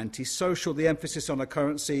seem antisocial. The emphasis on a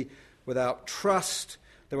currency without trust,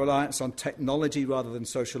 the reliance on technology rather than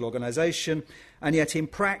social organization, and yet in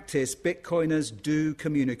practice, Bitcoiners do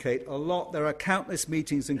communicate a lot. There are countless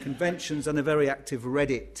meetings and conventions and a very active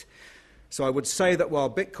Reddit. So I would say that while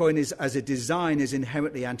Bitcoin is, as a design, is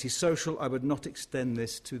inherently antisocial, I would not extend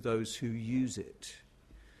this to those who use it.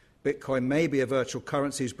 Bitcoin may be a virtual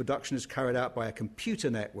currency whose production is carried out by a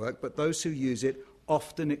computer network, but those who use it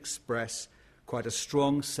often express quite a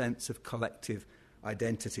strong sense of collective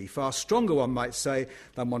identity, far stronger, one might say,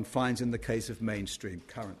 than one finds in the case of mainstream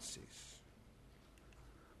currencies.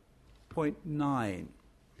 Point 9.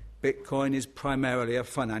 Bitcoin is primarily a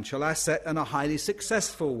financial asset and a highly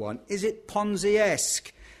successful one. Is it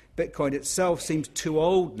Ponzi-esque? Bitcoin itself seems too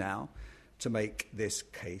old now to make this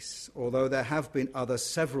case, although there have been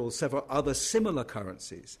several other similar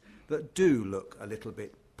currencies that do look a little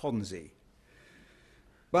bit Ponzi.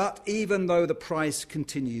 But even though the price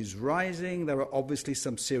continues rising, there are obviously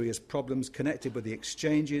some serious problems connected with the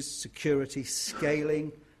exchanges, security,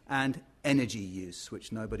 scaling, and energy use,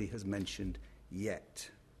 which nobody has mentioned yet.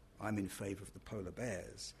 I'm in favour of the polar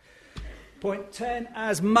bears. Point 10,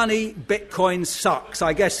 as money, Bitcoin sucks.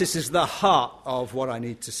 I guess this is the heart of what I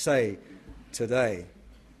need to say today.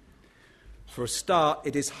 For a start,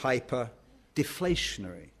 it is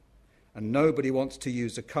hyper-deflationary, and nobody wants to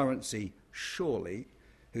use a currency, surely,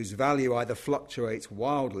 whose value either fluctuates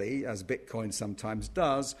wildly, as Bitcoin sometimes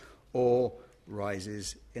does, or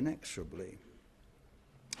rises inexorably.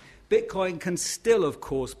 Bitcoin can still, of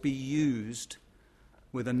course, be used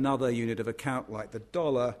with another unit of account like the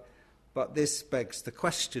dollar, but this begs the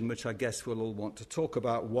question, which I guess we'll all want to talk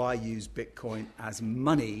about: why use Bitcoin as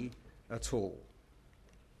money at all?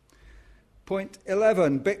 Point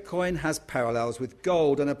 11, Bitcoin has parallels with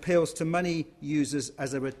gold and appeals to many users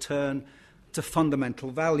as a return to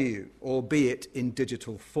fundamental value, albeit in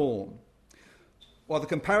digital form. While the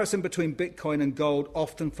comparison between Bitcoin and gold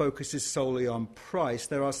often focuses solely on price,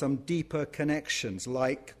 there are some deeper connections.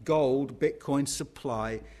 Like gold, Bitcoin's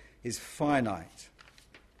supply is finite.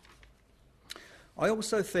 I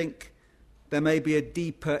also think there may be a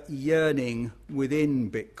deeper yearning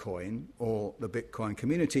within Bitcoin, or the Bitcoin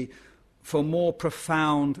community, for more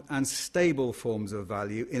profound and stable forms of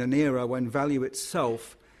value in an era when value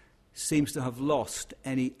itself seems to have lost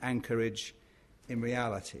any anchorage in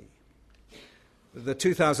reality. The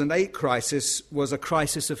 2008 crisis was a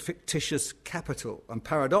crisis of fictitious capital, and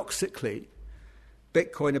paradoxically,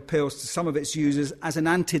 Bitcoin appeals to some of its users as an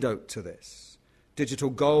antidote to this. Digital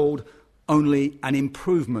gold, only an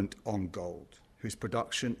improvement on gold, whose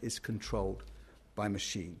production is controlled by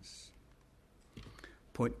machines.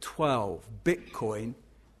 Point 12, Bitcoin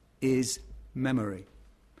is memory.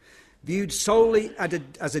 Viewed solely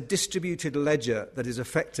as a distributed ledger that is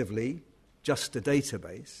effectively just a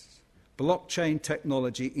database, blockchain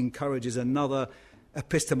technology encourages another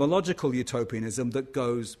epistemological utopianism that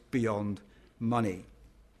goes beyond money.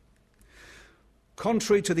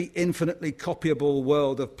 Contrary to the infinitely copyable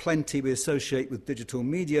world of plenty we associate with digital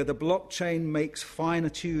media, the blockchain makes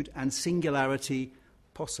finitude and singularity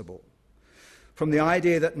possible. From the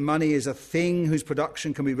idea that money is a thing whose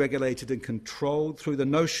production can be regulated and controlled, through the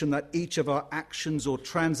notion that each of our actions or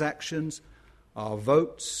transactions, our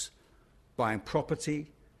votes, buying property,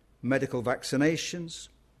 medical vaccinations,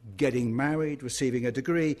 getting married, receiving a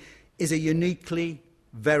degree, is a uniquely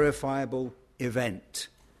verifiable event.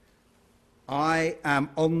 I am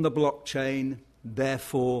on the blockchain,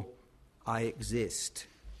 therefore I exist.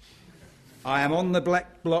 I am on the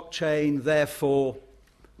blockchain, therefore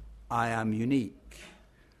I am unique.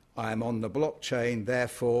 I am on the blockchain,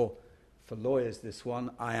 therefore, for lawyers this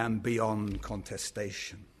one, I am beyond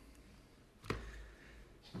contestation.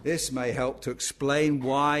 This may help to explain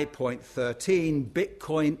why, point 13,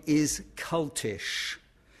 Bitcoin is cultish.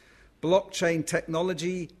 Blockchain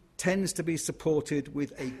technology tends to be supported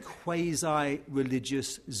with a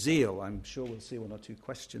quasi-religious zeal. I'm sure we'll see one or two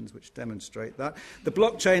questions which demonstrate that. The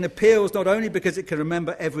blockchain appeals not only because it can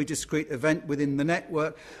remember every discrete event within the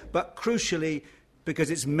network, but crucially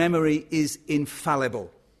because its memory is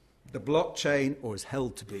infallible. The blockchain, or is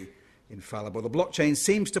held to be infallible, the blockchain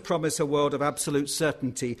seems to promise a world of absolute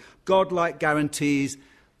certainty, godlike guarantees,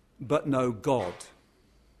 but no God.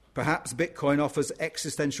 Perhaps Bitcoin offers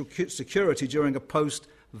existential security during a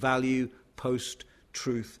post-value,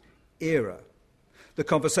 post-truth era. The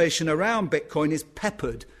conversation around Bitcoin is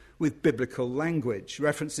peppered with biblical language,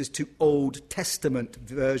 references to Old Testament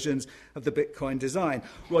versions of the Bitcoin design.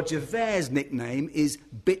 Roger Vere's nickname is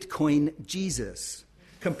Bitcoin Jesus.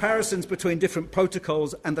 Comparisons between different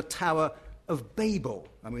protocols and the Tower of Babel,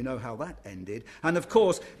 and we know how that ended. And of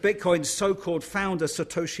course, Bitcoin's so-called founder,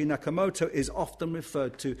 Satoshi Nakamoto, is often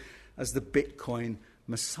referred to as the Bitcoin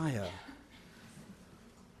Messiah.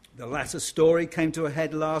 The latter story came to a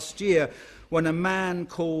head last year when a man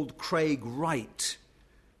called Craig Wright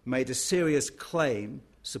made a serious claim,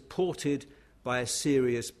 supported by a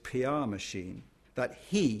serious PR machine, that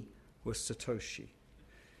he was Satoshi.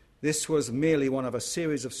 This was merely one of a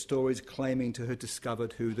series of stories claiming to have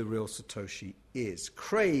discovered who the real Satoshi is.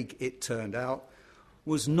 Craig, it turned out,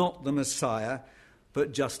 was not the Messiah,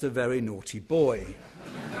 but just a very naughty boy.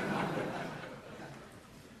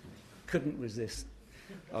 Couldn't resist.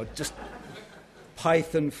 Oh, just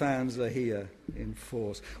Python fans are here in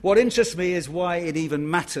force. What interests me is why it even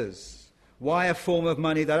matters. Why a form of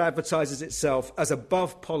money that advertises itself as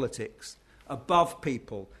above politics, above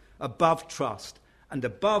people, above trust, and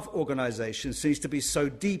above organisation seems to be so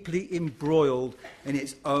deeply embroiled in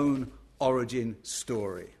its own origin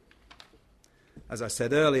story. As I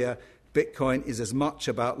said earlier, Bitcoin is as much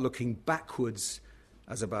about looking backwards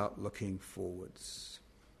as about looking forwards.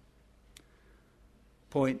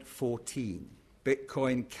 Point 14.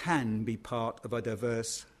 Bitcoin can be part of a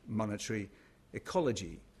diverse monetary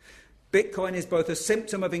ecology. Bitcoin is both a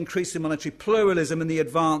symptom of increasing monetary pluralism in the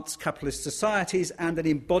advanced capitalist societies and an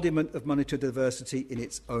embodiment of monetary diversity in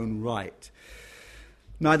its own right.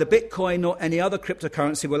 Neither Bitcoin nor any other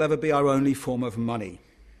cryptocurrency will ever be our only form of money.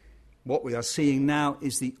 What we are seeing now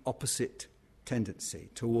is the opposite tendency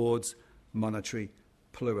towards monetary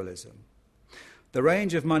pluralism. The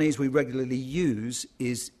range of monies we regularly use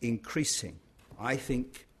is increasing. I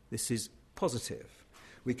think this is positive.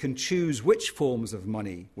 We can choose which forms of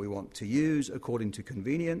money we want to use according to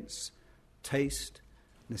convenience, taste,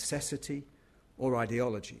 necessity, or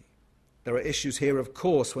ideology. There are issues here, of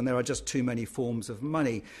course, when there are just too many forms of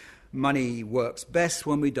money. Money works best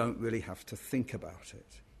when we don't really have to think about it.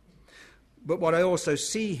 But what I also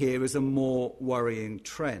see here is a more worrying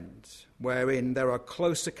trend, wherein there are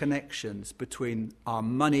closer connections between our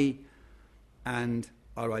money and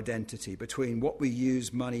our identity, between what we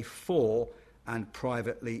use money for and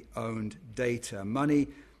privately owned data. Money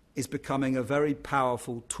is becoming a very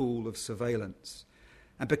powerful tool of surveillance.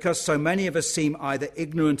 And because so many of us seem either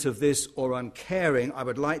ignorant of this or uncaring, I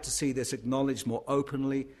would like to see this acknowledged more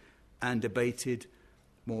openly and debated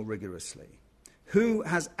more rigorously. Who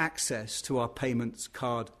has access to our payments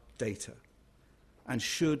card data? And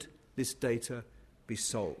should this data be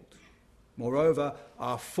sold? Moreover,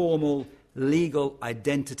 our formal legal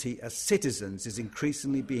identity as citizens is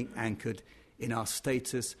increasingly being anchored in our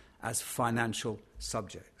status as financial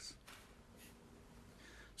subjects.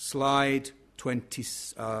 Slide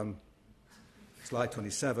 27,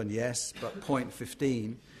 yes, but point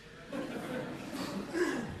 15.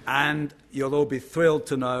 And you'll all be thrilled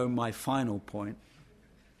to know my final point.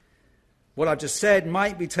 What I've just said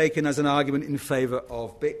might be taken as an argument in favour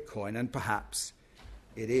of Bitcoin, and perhaps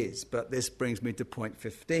it is. But this brings me to point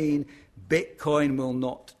 15. Bitcoin will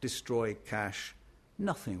not destroy cash.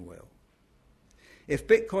 Nothing will. If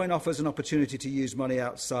Bitcoin offers an opportunity to use money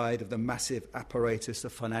outside of the massive apparatus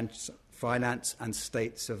of finance and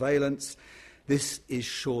state surveillance, this is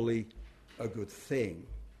surely a good thing.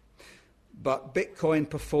 But Bitcoin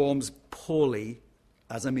performs poorly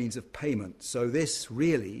as a means of payment, so this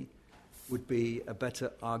really would be a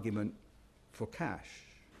better argument for cash.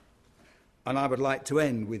 And I would like to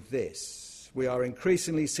end with this. We are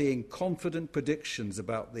increasingly seeing confident predictions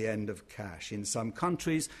about the end of cash. In some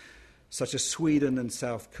countries, such as Sweden and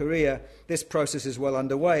South Korea, this process is well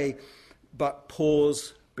underway, but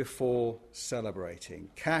pause before celebrating.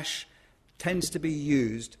 Cash tends to be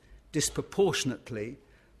used disproportionately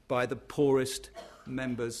by the poorest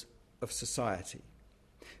members of society,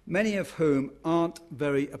 many of whom aren't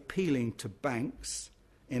very appealing to banks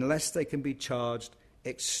unless they can be charged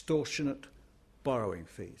extortionate borrowing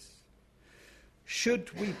fees.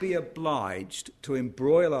 Should we be obliged to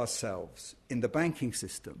embroil ourselves in the banking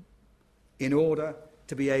system in order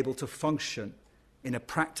to be able to function in a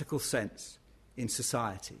practical sense in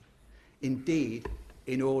society? Indeed,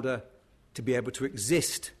 in order to be able to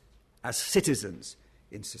exist as citizens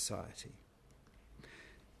in society.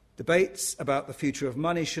 Debates about the future of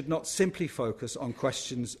money should not simply focus on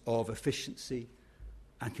questions of efficiency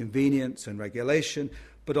and convenience and regulation,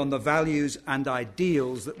 but on the values and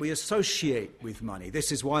ideals that we associate with money.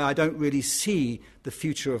 This is why I don't really see the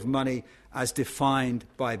future of money as defined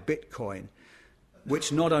by Bitcoin,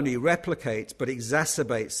 which not only replicates but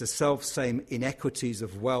exacerbates the self-same inequities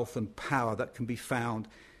of wealth and power that can be found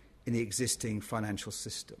in the existing financial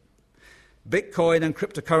system. Bitcoin and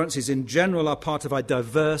cryptocurrencies in general are part of a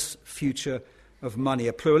diverse future of money,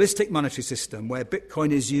 a pluralistic monetary system where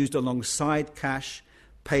Bitcoin is used alongside cash,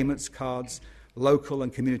 payments cards, local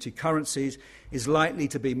and community currencies, is likely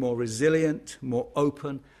to be more resilient, more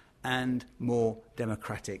open, and more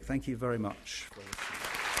democratic. Thank you very much for listening.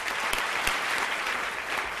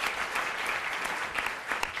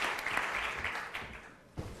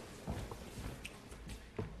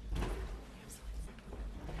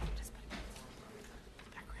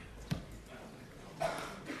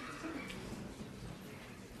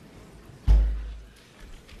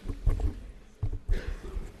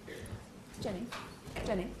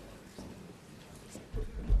 Jenny?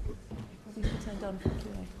 Have you turned on for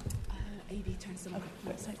Q&A? AV turns them on.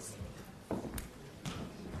 Okay, thanks.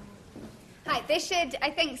 Hi, this should, I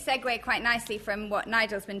think, segue quite nicely from what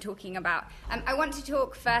Nigel's been talking about. I want to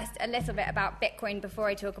talk first a little bit about Bitcoin before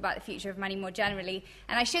I talk about the future of money more generally.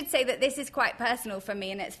 And I should say that this is quite personal for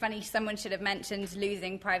me, and it's funny someone should have mentioned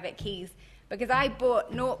losing private keys, because I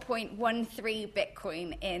bought 0.13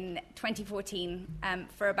 Bitcoin in 2014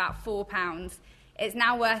 for about £4. It's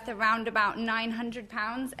now worth around about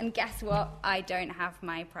 £900, and guess what? I don't have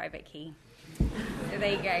my private key. So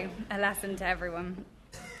there you go, a lesson to everyone.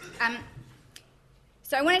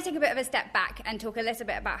 So I want to take a bit of a step back and talk a little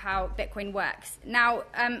bit about how Bitcoin works. Now,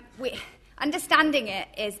 understanding it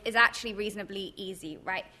is actually reasonably easy,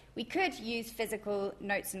 right? We could use physical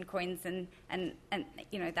notes and coins, and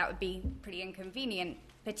that would be pretty inconvenient,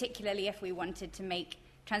 particularly if we wanted to make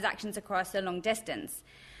transactions across a long distance.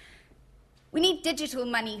 We need digital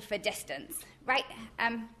money for distance, right?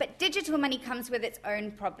 But digital money comes with its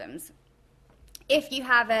own problems. If you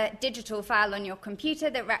have a digital file on your computer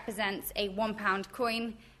that represents a £1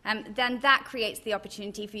 coin, then that creates the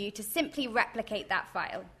opportunity for you to simply replicate that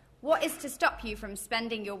file. What is to stop you from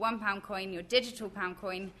spending your £1 coin, your digital pound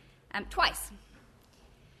coin, twice?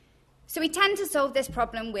 So we tend to solve this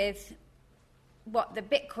problem with what the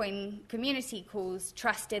Bitcoin community calls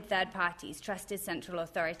trusted third parties, trusted central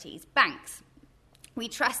authorities, banks. We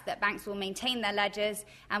trust that banks will maintain their ledgers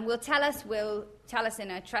and will tell us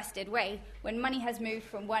in a trusted way when money has moved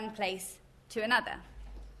from one place to another.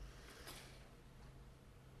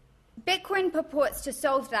 Bitcoin purports to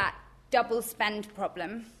solve that double spend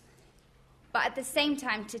problem, but at the same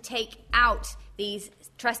time to take out these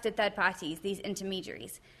trusted third parties, these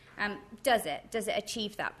intermediaries. Does it? Does it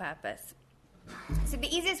achieve that purpose? So the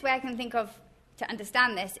easiest way I can think of to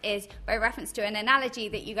understand this is by reference to an analogy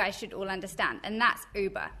that you guys should all understand, and that's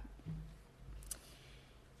Uber.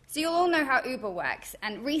 So you'll all know how Uber works,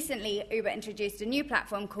 and recently Uber introduced a new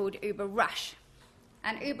platform called Uber Rush.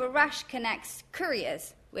 And Uber Rush connects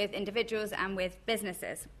couriers with individuals and with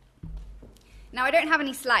businesses. Now, I don't have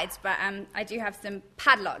any slides, but I do have some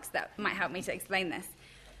padlocks that might help me to explain this.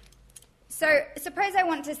 So suppose I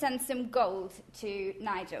want to send some gold to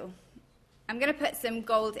Nigel. I'm going to put some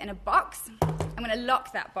gold in a box. I'm going to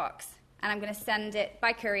lock that box, and I'm going to send it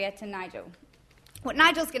by courier to Nigel. What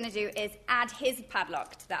Nigel's going to do is add his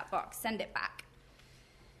padlock to that box, send it back.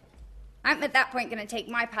 I'm at that point going to take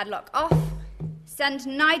my padlock off, send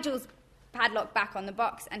Nigel's padlock back on the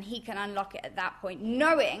box, and he can unlock it at that point,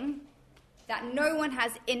 knowing that no one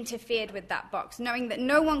has interfered with that box, knowing that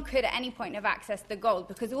no one could at any point have accessed the gold,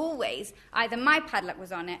 because always either my padlock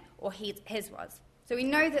was on it or his was. So we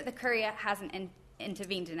know that the courier hasn't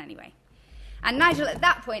intervened in any way. And Nigel, at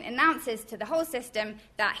that point, announces to the whole system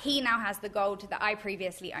that he now has the gold that I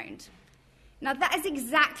previously owned. Now, that is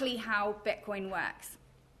exactly how Bitcoin works.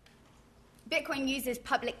 Bitcoin uses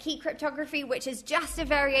public key cryptography, which is just a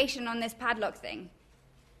variation on this padlock thing.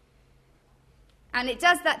 And it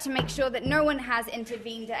does that to make sure that no one has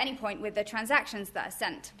intervened at any point with the transactions that are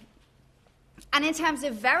sent. And in terms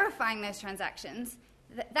of verifying those transactions,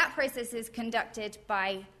 that process is conducted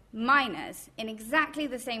by miners in exactly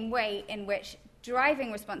the same way in which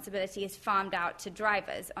driving responsibility is farmed out to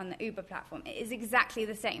drivers on the Uber platform. It is exactly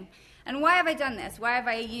the same. And why have I done this? Why have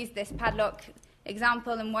I used this padlock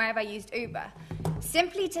example, and why have I used Uber?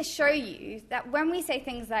 Simply to show you that when we say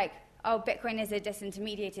things like, oh, Bitcoin is a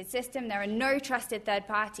disintermediated system, there are no trusted third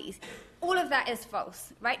parties, all of that is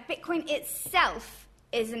false, right? Bitcoin itself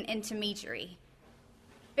is an intermediary.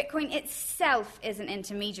 Bitcoin itself is an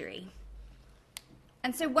intermediary.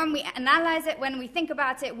 And so when we analyze it, when we think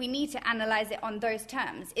about it, we need to analyze it on those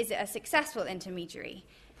terms. Is it a successful intermediary?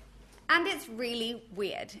 And it's really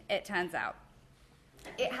weird, it turns out.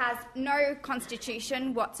 It has no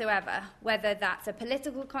constitution whatsoever, whether that's a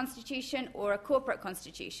political constitution or a corporate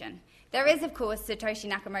constitution. There is, of course, Satoshi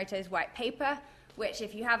Nakamoto's white paper, which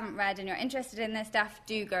if you haven't read and you're interested in this stuff,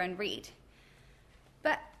 do go and read.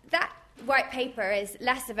 But that white paper is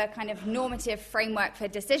less of a kind of normative framework for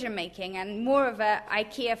decision-making and more of a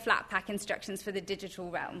IKEA flat pack instructions for the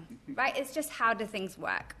digital realm, right? It's just how do things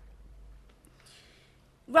work.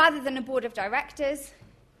 Rather than a board of directors,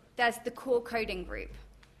 there's the core coding group.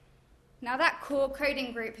 Now, that core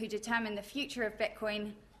coding group who determine the future of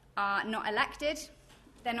Bitcoin are not elected,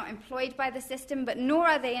 they're not employed by the system, but nor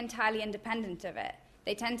are they entirely independent of it.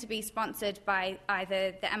 They tend to be sponsored by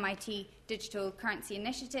either the MIT Digital Currency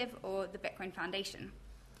Initiative or the Bitcoin Foundation.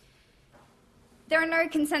 There are no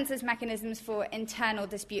consensus mechanisms for internal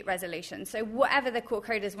dispute resolution. So whatever the core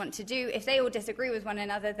coders want to do, if they all disagree with one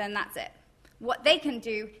another, then that's it. What they can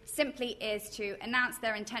do simply is to announce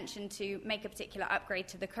their intention to make a particular upgrade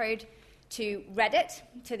to the code to Reddit,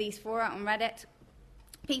 to these fora on Reddit.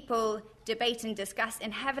 people debate and discuss in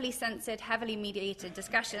heavily censored, heavily mediated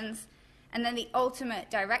discussions, and then the ultimate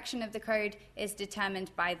direction of the code is determined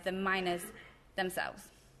by the miners themselves.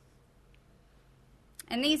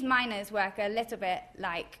 And these miners work a little bit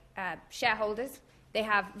like shareholders. They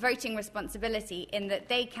have voting responsibility in that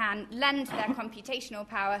they can lend their computational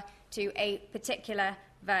power to a particular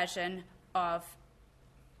version of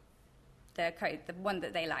the code, the one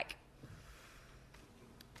that they like.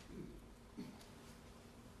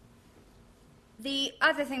 The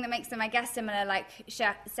other thing that makes them, I guess, similar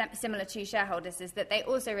to shareholders is that they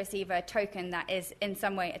also receive a token that is in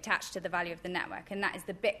some way attached to the value of the network, and that is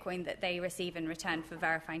the Bitcoin that they receive in return for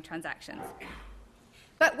verifying transactions.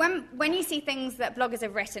 But when you see things that bloggers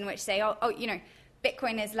have written which say,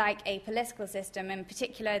 Bitcoin is like a political system, in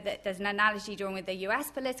particular that there's an analogy drawn with the US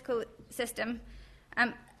political system,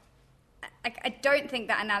 I don't think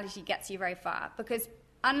that analogy gets you very far, because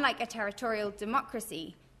unlike a territorial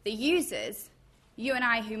democracy, the users, you and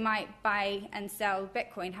I who might buy and sell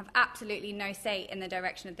Bitcoin, have absolutely no say in the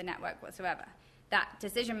direction of the network whatsoever. That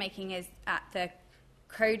decision-making is at the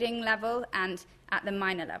coding level and at the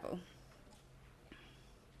miner level.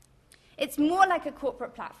 It's more like a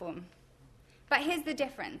corporate platform. But here's the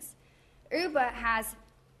difference. Uber has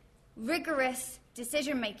rigorous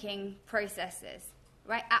decision-making processes.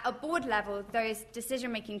 Right? At a board level, those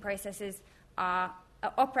decision-making processes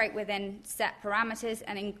operate within set parameters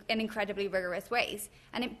and in incredibly rigorous ways.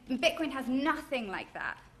 And Bitcoin has nothing like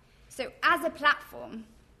that. So as a platform,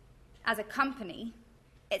 as a company,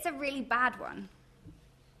 it's a really bad one.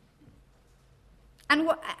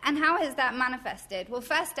 And how is that manifested? Well,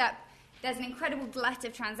 first up, there's an incredible glut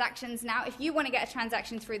of transactions now. If you want to get a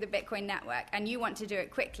transaction through the Bitcoin network and you want to do it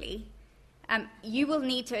quickly, you will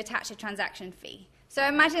need to attach a transaction fee. So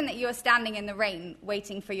imagine that you're standing in the rain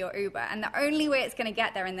waiting for your Uber, and the only way it's going to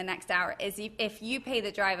get there in the next hour is if you pay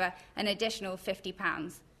the driver an additional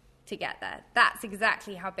 £50 to get there. That's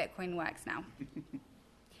exactly how Bitcoin works now.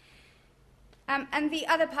 And the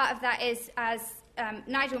other part of that is, as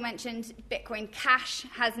Nigel mentioned, Bitcoin Cash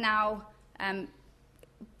has now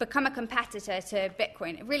become a competitor to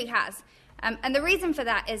Bitcoin. It really has. And the reason for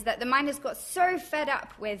that is that the miners got so fed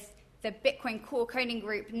up with the Bitcoin core coding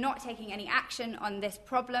group not taking any action on this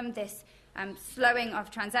problem, this slowing of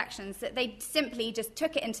transactions, that they simply just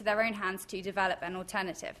took it into their own hands to develop an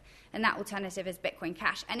alternative. And that alternative is Bitcoin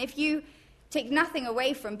Cash. And if you take nothing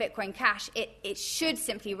away from Bitcoin Cash, it should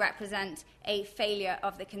simply represent a failure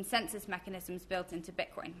of the consensus mechanisms built into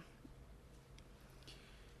Bitcoin.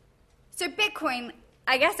 So Bitcoin,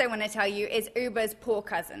 I guess I want to tell you, is Uber's poor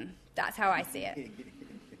cousin. That's how I see it.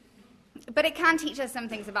 But it can teach us some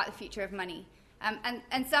things about the future of money,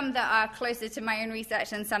 and some that are closer to my own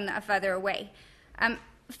research and some that are further away.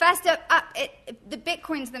 First up, the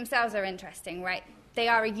Bitcoins themselves are interesting, right? They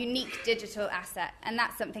are a unique digital asset, and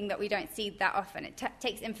that's something that we don't see that often. It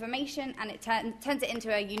takes information and it turns it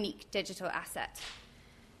into a unique digital asset.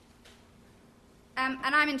 And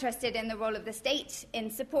I'm interested in the role of the state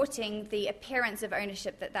in supporting the appearance of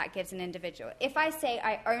ownership that gives an individual. If I say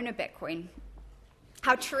I own a Bitcoin,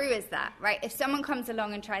 how true is that, right? If someone comes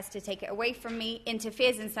along and tries to take it away from me,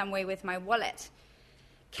 interferes in some way with my wallet,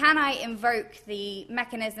 can I invoke the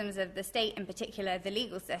mechanisms of the state, in particular the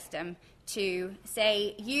legal system, to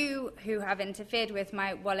say, you who have interfered with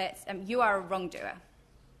my wallet, you are a wrongdoer?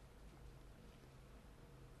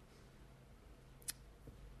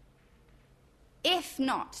 If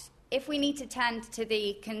not, if we need to turn to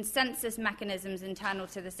the consensus mechanisms internal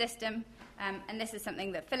to the system, and this is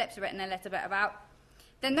something that Philip's written a little bit about,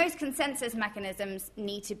 then those consensus mechanisms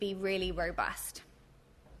need to be really robust.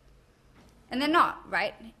 And they're not,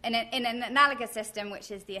 right? In an analogous system,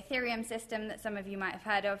 which is the Ethereum system that some of you might have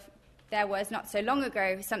heard of, there was not so long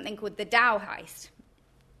ago something called the DAO heist.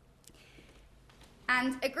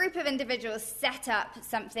 And a group of individuals set up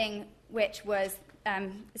something which was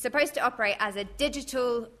supposed to operate as a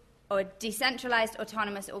digital or decentralized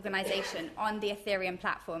autonomous organization on the Ethereum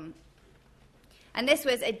platform. And this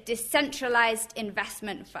was a decentralized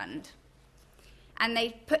investment fund. And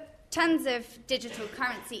they put tons of digital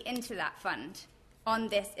currency into that fund on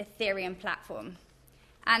this Ethereum platform.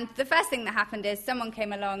 And the first thing that happened is someone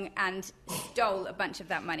came along and stole a bunch of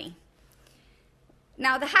that money.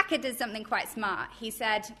 Now, the hacker did something quite smart. He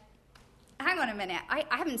said, hang on a minute, I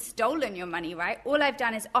haven't stolen your money, right? All I've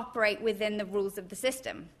done is operate within the rules of the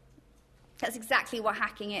system. That's exactly what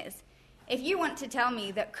hacking is. If you want to tell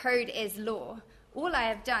me that code is law, all I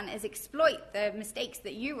have done is exploit the mistakes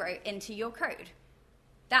that you wrote into your code.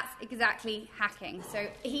 That's exactly hacking. So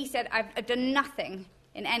he said, I've done nothing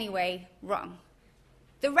in any way wrong.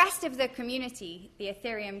 The rest of the community, the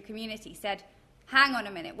Ethereum community, said, hang on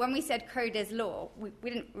a minute, when we said code is law, we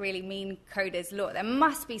didn't really mean code is law. There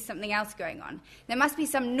must be something else going on. There must be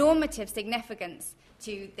some normative significance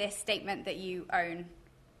to this statement that you own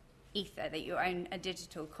Ether, that you own a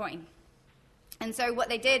digital coin. And so what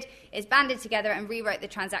they did is banded together and rewrote the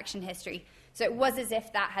transaction history. So it was as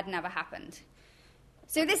if that had never happened.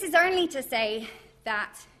 So this is only to say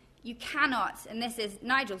that you cannot, and this is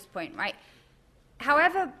Nigel's point, right?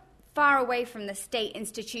 However far away from the state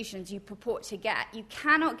institutions you purport to get, you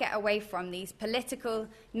cannot get away from these political,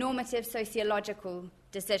 normative, sociological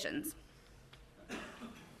decisions.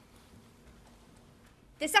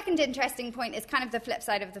 The second interesting point is kind of the flip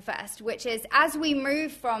side of the first, which is as we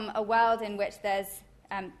move from a world in which there's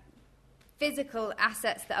physical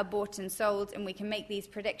assets that are bought and sold, and we can make these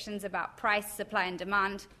predictions about price, supply, and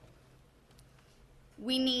demand,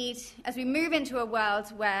 we need, as we move into a world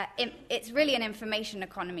where it's really an information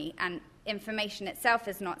economy and information itself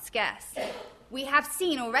is not scarce, we have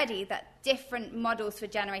seen already that different models for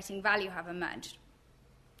generating value have emerged.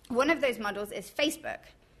 One of those models is Facebook.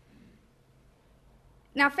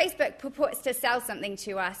 Now, Facebook purports to sell something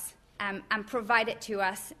to us and provide it to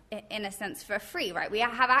us, in a sense, for free, right? We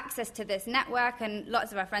have access to this network, and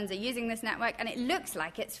lots of our friends are using this network, and it looks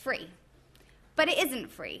like it's free. But it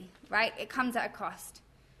isn't free, right? It comes at a cost.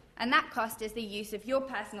 And that cost is the use of your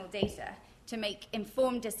personal data to make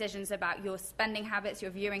informed decisions about your spending habits,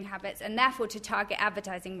 your viewing habits, and therefore to target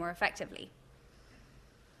advertising more effectively.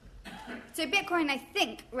 So Bitcoin, I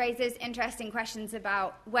think, raises interesting questions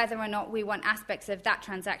about whether or not we want aspects of that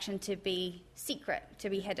transaction to be secret, to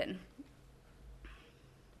be hidden.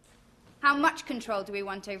 How much control do we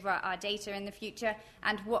want over our data in the future,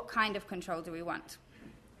 and what kind of control do we want?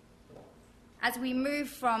 As we move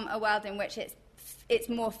from a world in which it's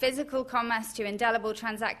more physical commerce to indelible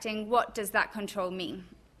transacting, what does that control mean?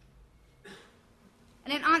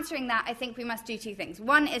 And in answering that, I think we must do two things.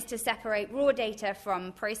 One is to separate raw data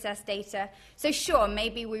from processed data. So sure,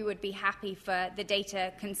 maybe we would be happy for the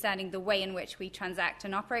data concerning the way in which we transact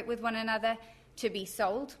and operate with one another to be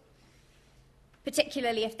sold,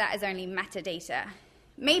 particularly if that is only metadata.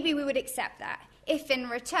 Maybe we would accept that if in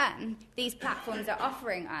return these platforms are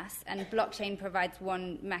offering us, and blockchain provides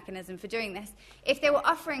one mechanism for doing this, if they were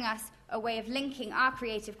offering us a way of linking our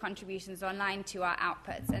creative contributions online to our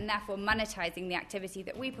outputs and therefore monetizing the activity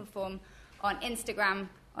that we perform on Instagram,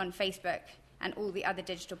 on Facebook, and all the other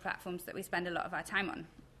digital platforms that we spend a lot of our time on.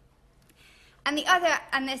 And the other,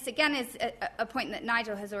 and this again is a point that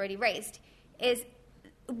Nigel has already raised, is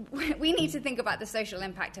we need to think about the social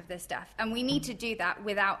impact of this stuff, and we need to do that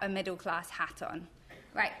without a middle-class hat on,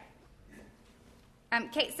 right?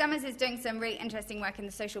 Kate Summers is doing some really interesting work in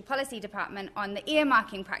the social policy department on the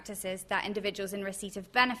earmarking practices that individuals in receipt of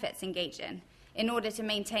benefits engage in order to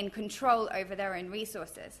maintain control over their own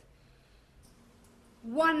resources.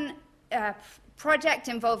 One project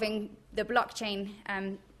involving the blockchain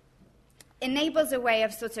enables a way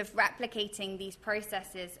of sort of replicating these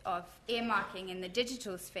processes of earmarking in the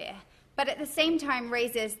digital sphere, but at the same time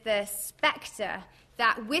raises the spectre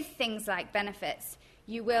that with things like benefits,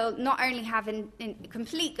 you will not only have in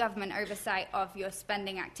complete government oversight of your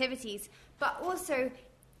spending activities, but also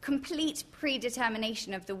complete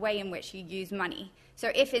predetermination of the way in which you use money.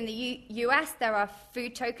 So if in the US there are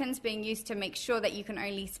food tokens being used to make sure that you can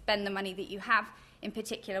only spend the money that you have in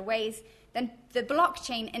particular ways, then the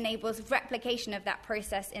blockchain enables replication of that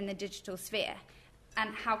process in the digital sphere. And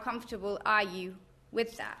how comfortable are you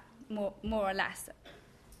with that, more or less,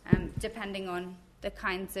 depending on the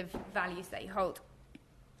kinds of values that you hold.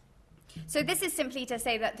 So this is simply to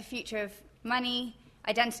say that the future of money,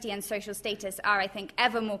 identity, and social status are, I think,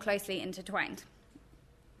 ever more closely intertwined.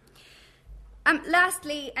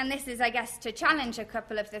 Lastly, and this is, I guess, to challenge a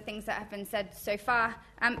couple of the things that have been said so far,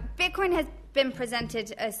 Bitcoin has been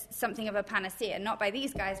presented as something of a panacea, not by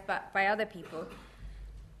these guys, but by other people.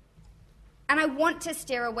 And I want to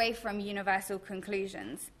steer away from universal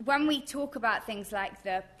conclusions. When we talk about things like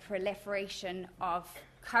the proliferation of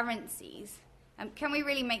currencies, can we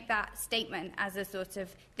really make that statement as a sort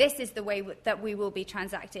of, this is the way that we will be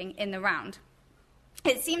transacting in the round?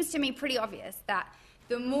 It seems to me pretty obvious that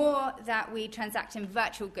the more that we transact in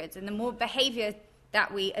virtual goods and the more behavior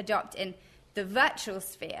that we adopt in the virtual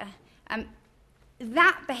sphere,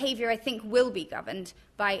 that behavior, I think, will be governed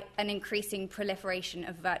by an increasing proliferation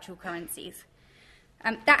of virtual currencies.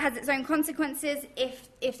 That has its own consequences.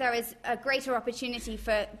 If there is a greater opportunity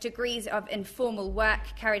for degrees of informal work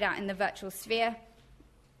carried out in the virtual sphere,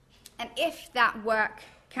 and if that work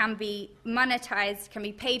can be monetized, can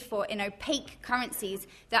be paid for in opaque currencies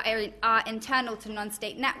that are internal to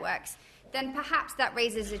non-state networks, then perhaps that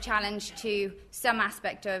raises a challenge to some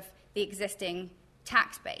aspect of the existing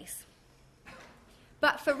tax base.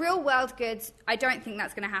 But for real-world goods, I don't think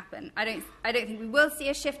that's going to happen. I don't think we will see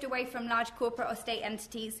a shift away from large corporate or state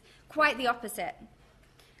entities. Quite the opposite.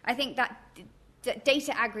 I think that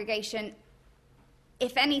data aggregation,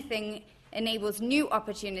 if anything, enables new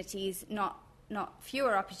opportunities, not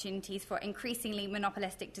fewer opportunities for increasingly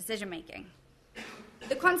monopolistic decision-making.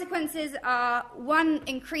 The consequences are, one,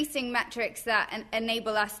 increasing metrics that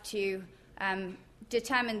enable us to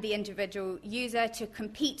determine the individual user, to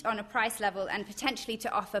compete on a price level and potentially to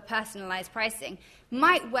offer personalized pricing,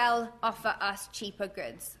 might well offer us cheaper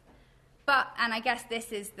goods. But, and I guess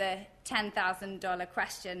this is the $10,000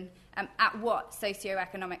 question, at what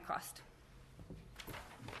socioeconomic cost?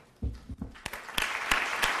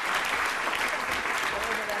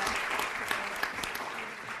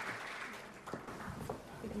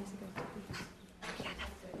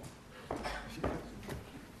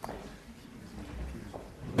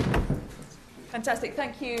 Fantastic.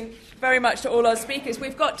 Thank you very much to all our speakers.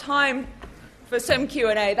 We've got time for some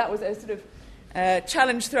Q&A. That was a sort of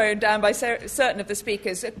challenge thrown down by certain of the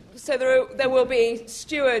speakers. So there will be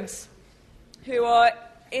stewards who are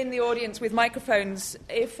in the audience with microphones.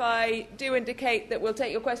 If I do indicate that we'll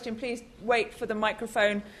take your question, please wait for the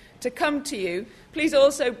microphone to come to you. Please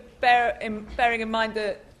also, bearing in mind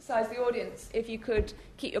the size of the audience, if you could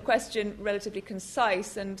keep your question relatively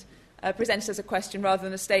concise and present it as a question rather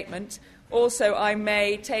than a statement. Also, I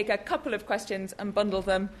may take a couple of questions and bundle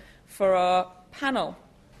them for our panel.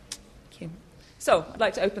 Thank you. So, I'd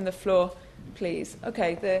like to open the floor, please.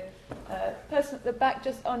 Okay, the person at the back,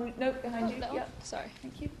 just on, no, behind you. No. Yeah, sorry,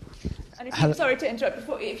 thank you. And if you, sorry to interrupt,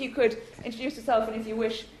 if you could introduce yourself and if you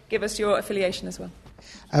wish, give us your affiliation as well.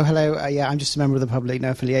 Oh, hello. Yeah, I'm just a member of the public,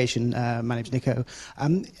 no affiliation. My name's Nico.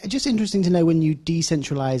 Just interesting to know, when you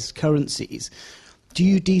decentralise currencies, do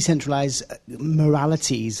you decentralise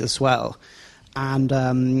moralities as well? And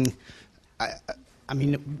I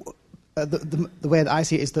mean, the way that I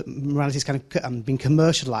see it is that morality has kind of been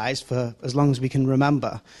commercialised for as long as we can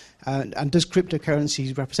remember. And does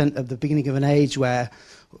cryptocurrencies represent the beginning of an age where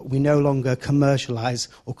we no longer commercialise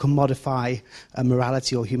or commodify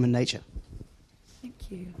morality or human nature? Thank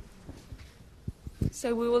you.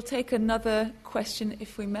 So we will take another question,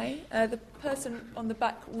 if we may. The person on the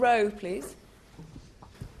back row, please.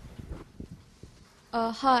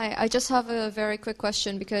 Hi, I just have a very quick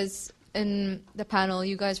question, because in the panel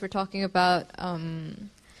you guys were talking about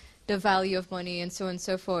the value of money and so on and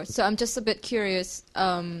so forth. So I'm just a bit curious,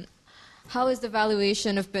 how is the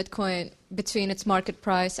valuation of Bitcoin between its market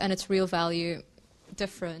price and its real value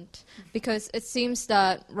different? Because it seems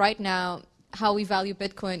that right now how we value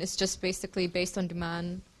Bitcoin is just basically based on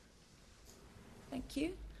demand. Thank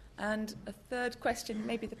you. And a third question,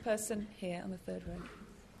 maybe the person here on the third row.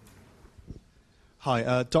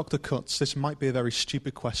 Hi, Dr. Kutz. This might be a very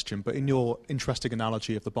stupid question, but in your interesting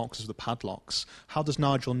analogy of the boxes with the padlocks, how does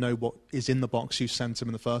Nigel know what is in the box you sent him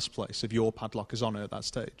in the first place if your padlock is on it at that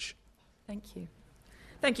stage? Thank you.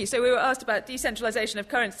 Thank you. So we were asked about decentralisation of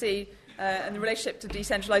currency and the relationship to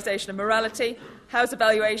decentralisation of morality. How's the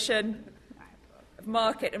valuation of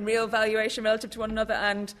market and real valuation relative to one another,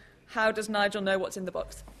 and how does Nigel know what's in the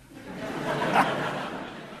box?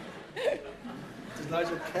 Does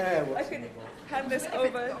Nigel care what's in the box? Hand this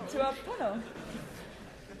over to our panel.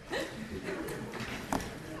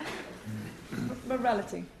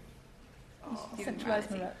 Morality.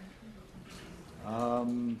 Centralised morality.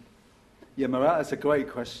 Yeah, morality is a great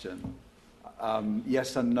question.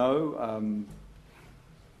 Yes and no.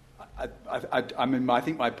 I mean, I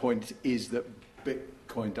think my point is that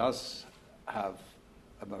Bitcoin does have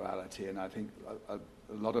a morality, and I think a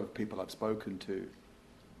lot of people I've spoken to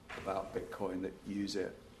about Bitcoin that use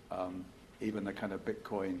it, even the kind of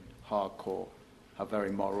Bitcoin hardcore, have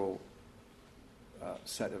very moral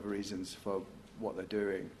set of reasons for what they're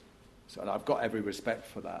doing. So, and I've got every respect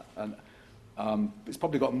for that. And it's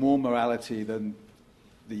probably got more morality than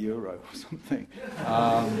the euro or something.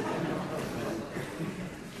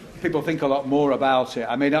 People think a lot more about it.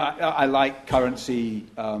 I mean, I like currency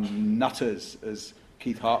nutters, as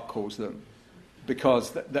Keith Hart calls them,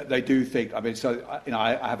 because they do think. I mean, so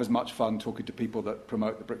I have as much fun talking to people that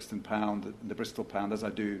promote the Brixton pound and the Bristol pound as I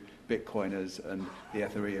do Bitcoiners and the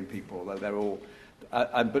Ethereum people. They're all,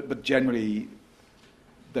 but generally,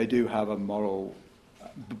 they do have a moral.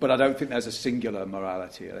 But I don't think there's a singular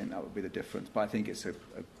morality. I think that would be the difference. But I think it's a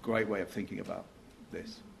great way of thinking about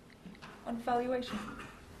this. On valuation,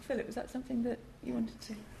 Philip, was that something that you wanted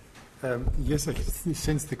to? Yes,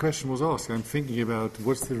 since the question was asked, I'm thinking about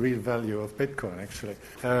what's the real value of Bitcoin, actually.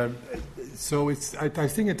 So I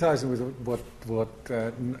think it ties in with what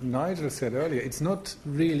Nigel said earlier. It's not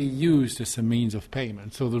really used as a means of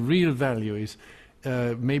payment. So the real value is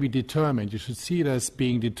maybe determined. You should see it as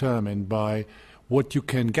being determined by what you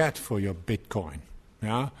can get for your Bitcoin.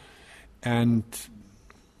 Yeah? And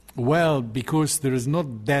well, because there is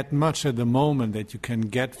not that much at the moment that you can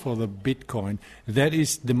get for the Bitcoin, that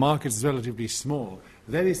is, the market is relatively small.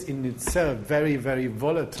 That is in itself very, very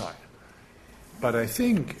volatile. But I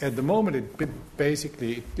think at the moment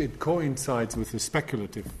it coincides with the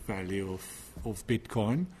speculative value of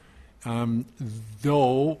Bitcoin,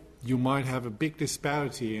 though you might have a big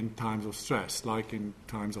disparity in times of stress, like in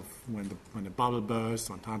times of when the bubble bursts,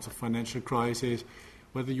 or in times of financial crisis.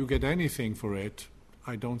 Whether you get anything for it,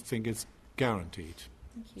 I don't think it's guaranteed.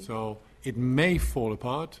 So it may fall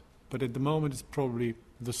apart, but at the moment it's probably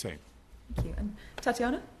the same. Thank you. And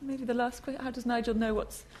Tatiana, maybe the last question. How does Nigel know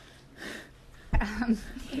what's...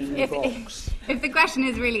 If the question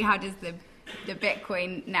is really how does the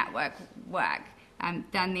Bitcoin network work,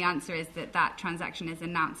 then the answer is that transaction is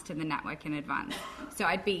announced to the network in advance. So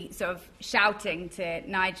I'd be sort of shouting to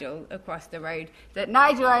Nigel across the road that,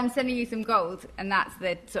 Nigel, I'm sending you some gold, and that's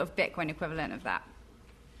the sort of Bitcoin equivalent of that.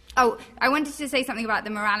 Oh, I wanted to say something about the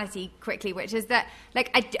morality quickly, which is that,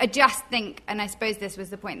 I just think, and I suppose this was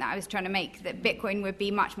the point that I was trying to make, that Bitcoin would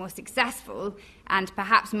be much more successful and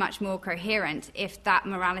perhaps much more coherent if that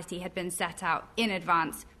morality had been set out in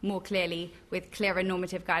advance more clearly with clearer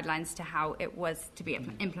normative guidelines to how it was to be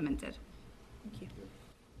implemented. Thank you.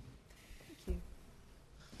 Thank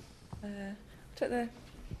you. Take the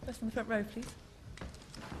person on the front row, please.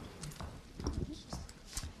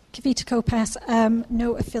 Kavita Kopas,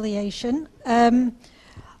 no affiliation. I'm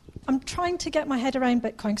trying to get my head around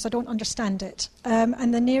Bitcoin because I don't understand it.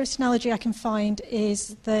 And the nearest analogy I can find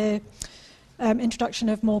is the introduction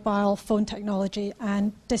of mobile phone technology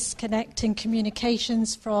and disconnecting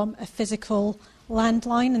communications from a physical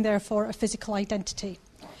landline and therefore a physical identity.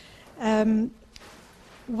 Will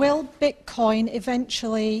Bitcoin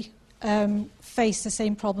eventually face the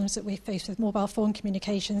same problems that we face with mobile phone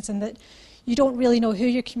communications, and that you don't really know who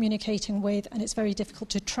you're communicating with, and it's very difficult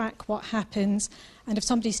to track what happens. And if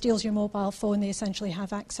somebody steals your mobile phone, they essentially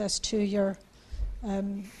have access to your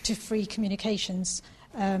to free communications,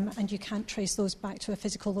 and you can't trace those back to a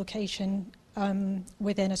physical location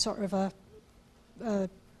within a sort of a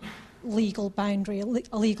legal boundary, a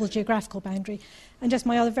legal geographical boundary. And just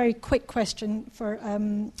my other very quick question for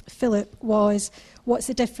Philip was, what's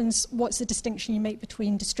the difference, what's the distinction you make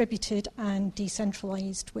between distributed and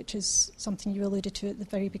decentralised, which is something you alluded to at the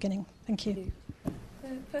very beginning. Thank you.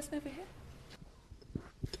 Person over here.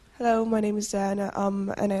 Hello, my name is Diana. I'm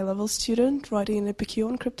an A-level student writing an FAQ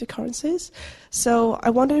on cryptocurrencies. So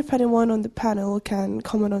I wonder if anyone on the panel can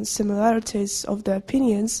comment on similarities of their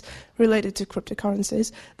opinions related to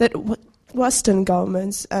cryptocurrencies that Western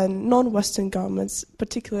governments and non-Western governments,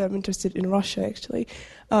 particularly I'm interested in Russia actually,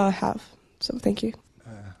 have. So thank you.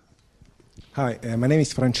 Hi, my name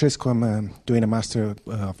is Francesco. I'm doing a Master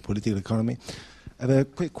of Political Economy. I have a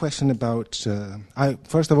quick question about,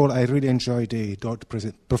 first of all, I really enjoyed the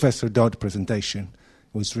Professor Dodd presentation.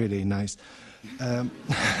 It was really nice. But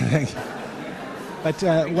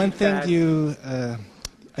one thing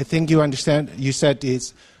I think you understand, you said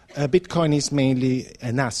is Bitcoin is mainly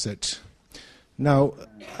an asset. Now,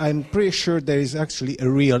 I'm pretty sure there is actually a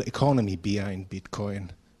real economy behind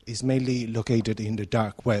Bitcoin. It's mainly located in the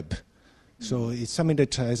dark web. So it's something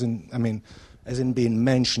that hasn't been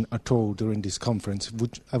mentioned at all during this conference.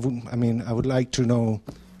 I would like to know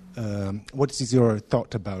what is your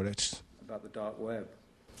thought about it? About the dark web.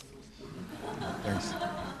 Thanks.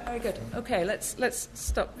 Very good. Okay, let's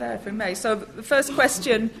stop there if we may. So the first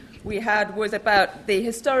question we had was about the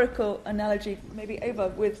historical analogy, maybe Eva,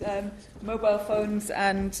 with mobile phones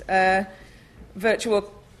and virtual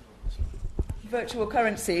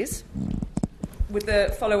currencies, with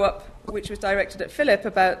the follow-up which was directed at Philip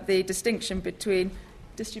about the distinction between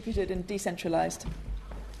distributed and decentralized.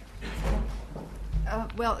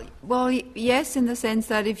 Well, yes, in the sense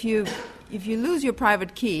that if you lose your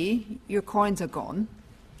private key, your coins are gone.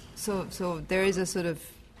 So there is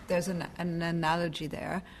there's an analogy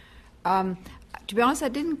there. To be honest, I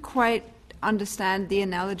didn't quite understand the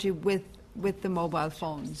analogy with the mobile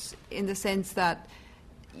phones, in the sense that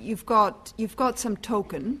you've got some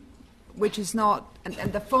token, which is not, and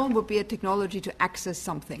the phone would be a technology to access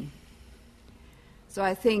something. So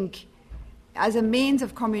I think as a means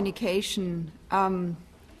of communication,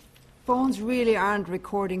 phones really aren't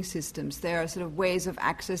recording systems. They are sort of ways of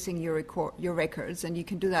accessing your records, and you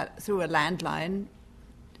can do that through a landline,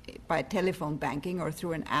 by telephone banking, or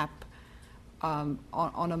through an app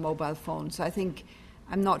on a mobile phone. So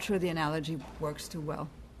I'm not sure the analogy works too well.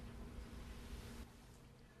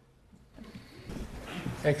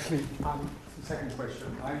 Actually, the second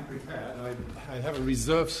question, I'm prepared. I have a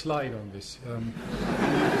reserved slide on this.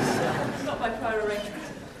 It's not by prior arrangement.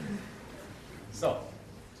 So,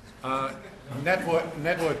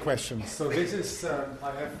 network questions. So this is,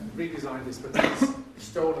 I have redesigned this, but it's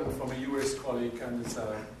stolen from a US colleague, and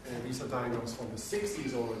these are diagrams from the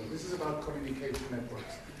 60s already. This is about communication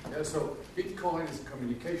networks. Yeah, so Bitcoin is a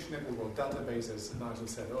communication network or database, as Nigel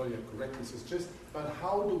said earlier correctly. This is just about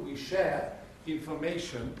how do we share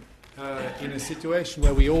information in a situation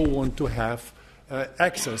where we all want to have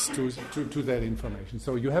access to that information.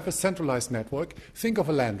 So you have a centralized network. Think of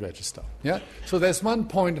a land register. Yeah. So there's one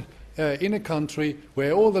point in a country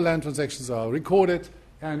where all the land transactions are recorded,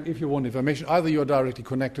 and if you want information, either you're directly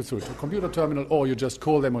connected through to a computer terminal, or you just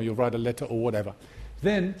call them, or you write a letter, or whatever.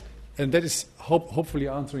 Then, and that is hopefully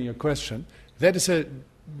answering your question, that is a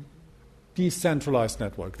decentralized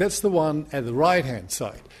network. That's the one at the right-hand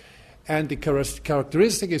side. And the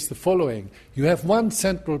characteristic is the following. You have one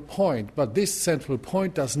central point, but this central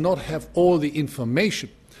point does not have all the information.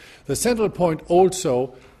 The central point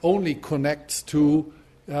also only connects to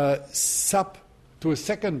a second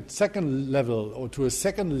level, or to a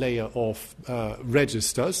second layer of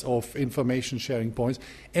registers, of information sharing points,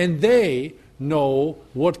 and they know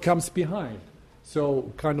what comes behind.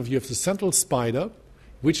 So kind of you have the central spider,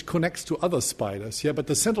 which connects to other spiders, but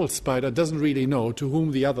the central spider doesn't really know to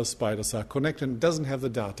whom the other spiders are connected and doesn't have the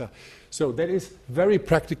data. So that is very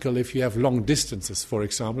practical if you have long distances, for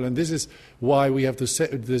example, and this is why we have the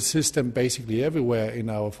system basically everywhere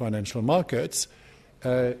in our financial markets.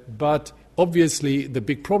 But obviously the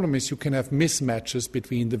big problem is you can have mismatches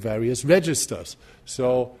between the various registers.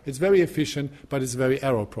 So it's very efficient, but it's very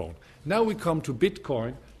error-prone. Now we come to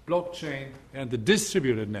Bitcoin, blockchain, and the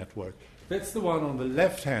distributed network. That's the one on the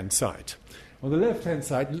left-hand side. On the left-hand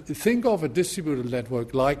side, think of a distributed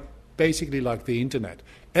network basically like the internet.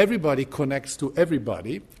 Everybody connects to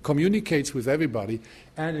everybody, communicates with everybody,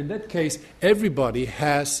 and in that case, everybody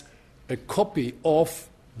has a copy of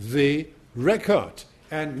the record.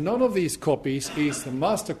 And none of these copies is the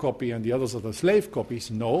master copy and the others are the slave copies.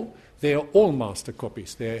 No, they are all master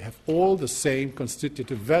copies. They have all the same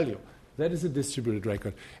constitutive value. That is a distributed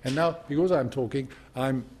record. And now, because I'm talking,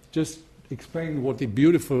 I'm just explaining what the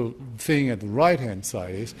beautiful thing at the right-hand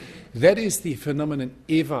side is. That is the phenomenon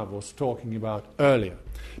Eva was talking about earlier.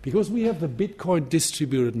 Because we have the Bitcoin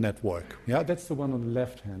distributed network. Yeah, that's the one on the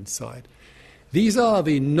left-hand side. These are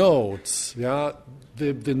the nodes, the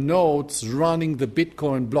nodes running the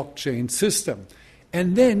Bitcoin blockchain system.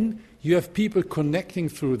 And then you have people connecting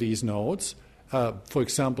through these nodes. For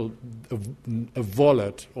example, a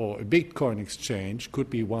wallet or a Bitcoin exchange could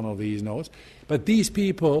be one of these nodes. But these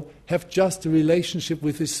people have just a relationship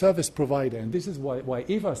with the service provider. And this is why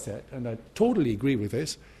Eva said, and I totally agree with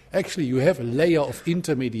this, actually you have a layer of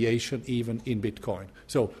intermediation even in Bitcoin.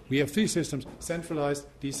 So we have three systems: centralized,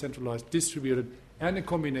 decentralized, distributed, and a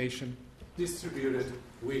combination distributed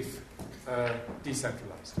with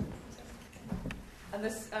decentralized. And the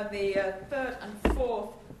third and fourth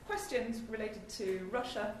questions related to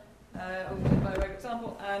Russia, by way of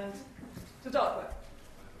example, and to dark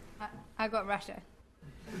web. I got Russia.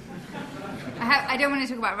 I don't want to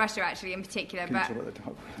talk about Russia actually in particular, Can but you talk about the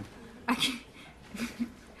dark web? okay.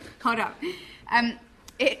 Hold up. I'm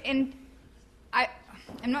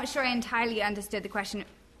not sure I entirely understood the question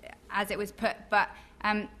as it was put, but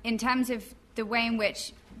in terms of the way in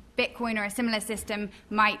which Bitcoin or a similar system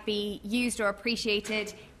might be used or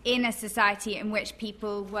appreciated in a society in which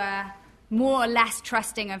people were more or less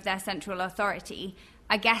trusting of their central authority,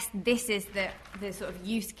 I guess this is the sort of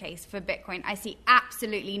use case for Bitcoin. I see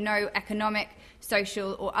absolutely no economic,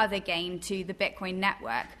 social, or other gain to the Bitcoin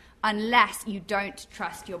network unless you don't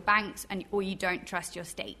trust your banks or you don't trust your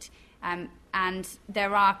state. And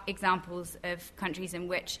there are examples of countries in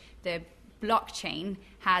which the blockchain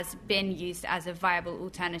has been used as a viable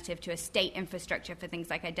alternative to a state infrastructure for things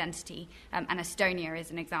like identity, and Estonia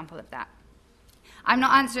is an example of that. I'm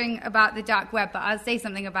not answering about the dark web, but I'll say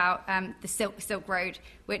something about the Silk Road,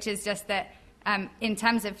 which is just that in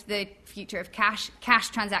terms of the future of cash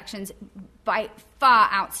transactions by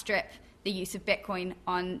far outstrip the use of Bitcoin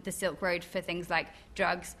on the Silk Road for things like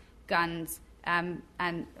drugs, guns, and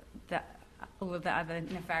all of the other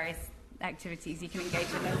nefarious activities you can engage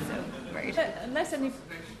in on the Silk Road.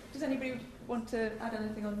 Does anybody want to add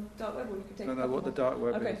anything on dark web, or you can take what the dark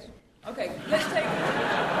web is. Okay, let's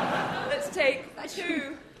take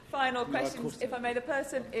two final questions, if I may. The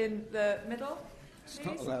person in the middle, please. It's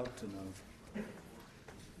not allowed to know.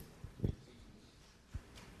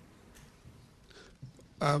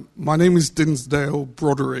 My name is Dinsdale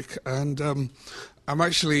Broderick, and I'm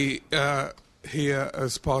actually here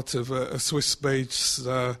as part of a Swiss-based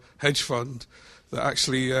hedge fund that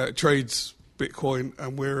actually trades Bitcoin,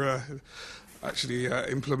 and we're actually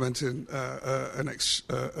implementing an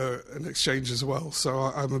exchange as well.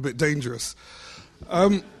 So I'm a bit dangerous.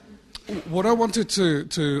 What I wanted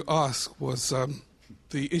to ask was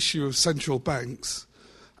the issue of central banks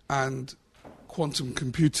and quantum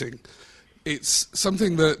computing. It's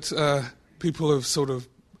something that people have sort of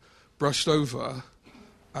brushed over.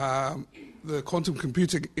 The quantum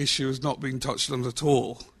computing issue has not been touched on at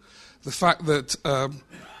all. The fact that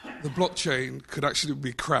the blockchain could actually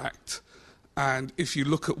be cracked, and if you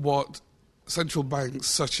look at what central banks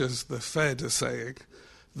such as the Fed are saying,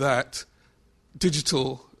 that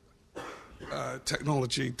digital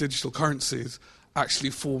technology, digital currencies, actually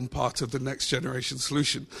form part of the next generation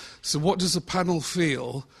solution. So what does the panel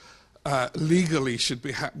feel legally should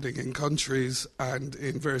be happening in countries and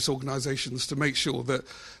in various organizations to make sure that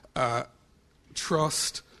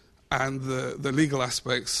trust and the legal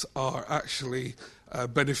aspects are actually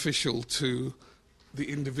beneficial to the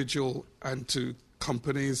individual and to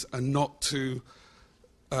companies and not to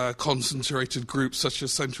concentrated groups such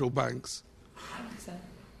as central banks? Thank you, sir.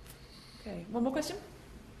 Okay, one more question?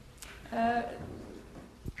 First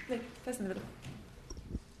in the middle.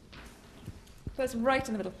 Person right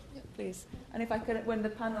in the middle, please. And if I could, when the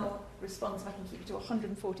panel responds, if I can keep it to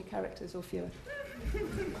 140 characters or fewer.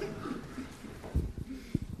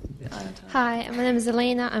 Hi, my name is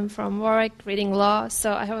Elena. I'm from Warwick, reading law.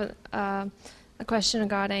 So I have a question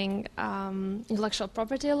regarding intellectual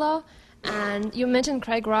property law. And you mentioned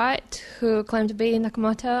Craig Wright, who claimed to be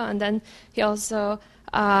Nakamoto, and then he also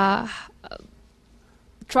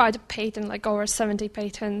tried to patent like over 70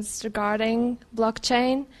 patents regarding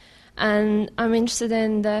blockchain. And I'm interested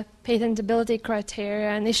in the patentability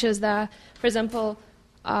criteria and issues that, for example,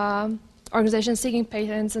 organizations seeking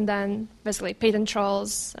patents and then basically patent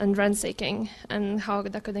trolls and rent seeking, and how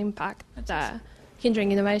that could impact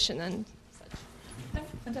hindering innovation and such.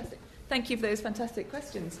 Fantastic. Thank you for those fantastic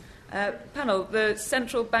questions. Panel, the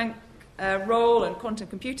central bank role and quantum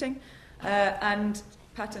computing and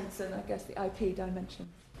patents and I guess the IP dimension.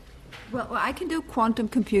 Well, I can do quantum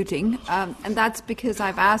computing, and that's because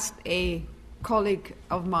I've asked a colleague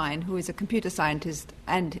of mine who is a computer scientist,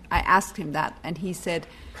 and I asked him that, and he said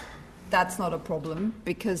that's not a problem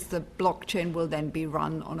because the blockchain will then be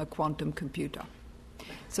run on a quantum computer.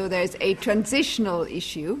 So there's a transitional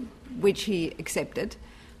issue, which he accepted,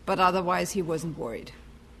 but otherwise he wasn't worried.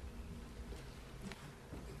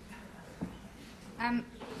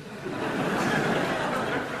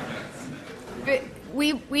 But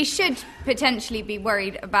we should potentially be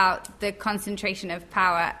worried about the concentration of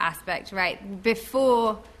power aspect, right?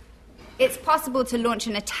 Before, it's possible to launch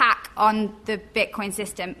an attack on the Bitcoin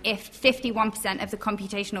system if 51% of the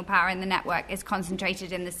computational power in the network is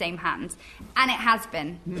concentrated in the same hands. And it has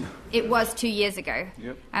been. It was 2 years ago.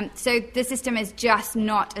 Yep. So the system is just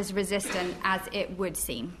not as resistant as it would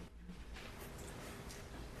seem.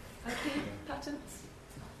 IP patents?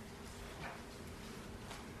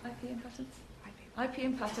 IP and patents? IP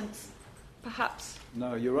and patents, perhaps.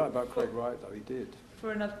 No, you're right about Craig Wright, though. He did.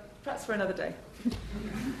 Perhaps for another day.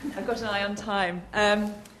 I've got an eye on time.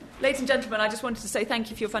 Ladies and gentlemen, I just wanted to say thank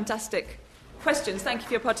you for your fantastic questions. Thank you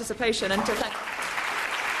for your participation, and to thank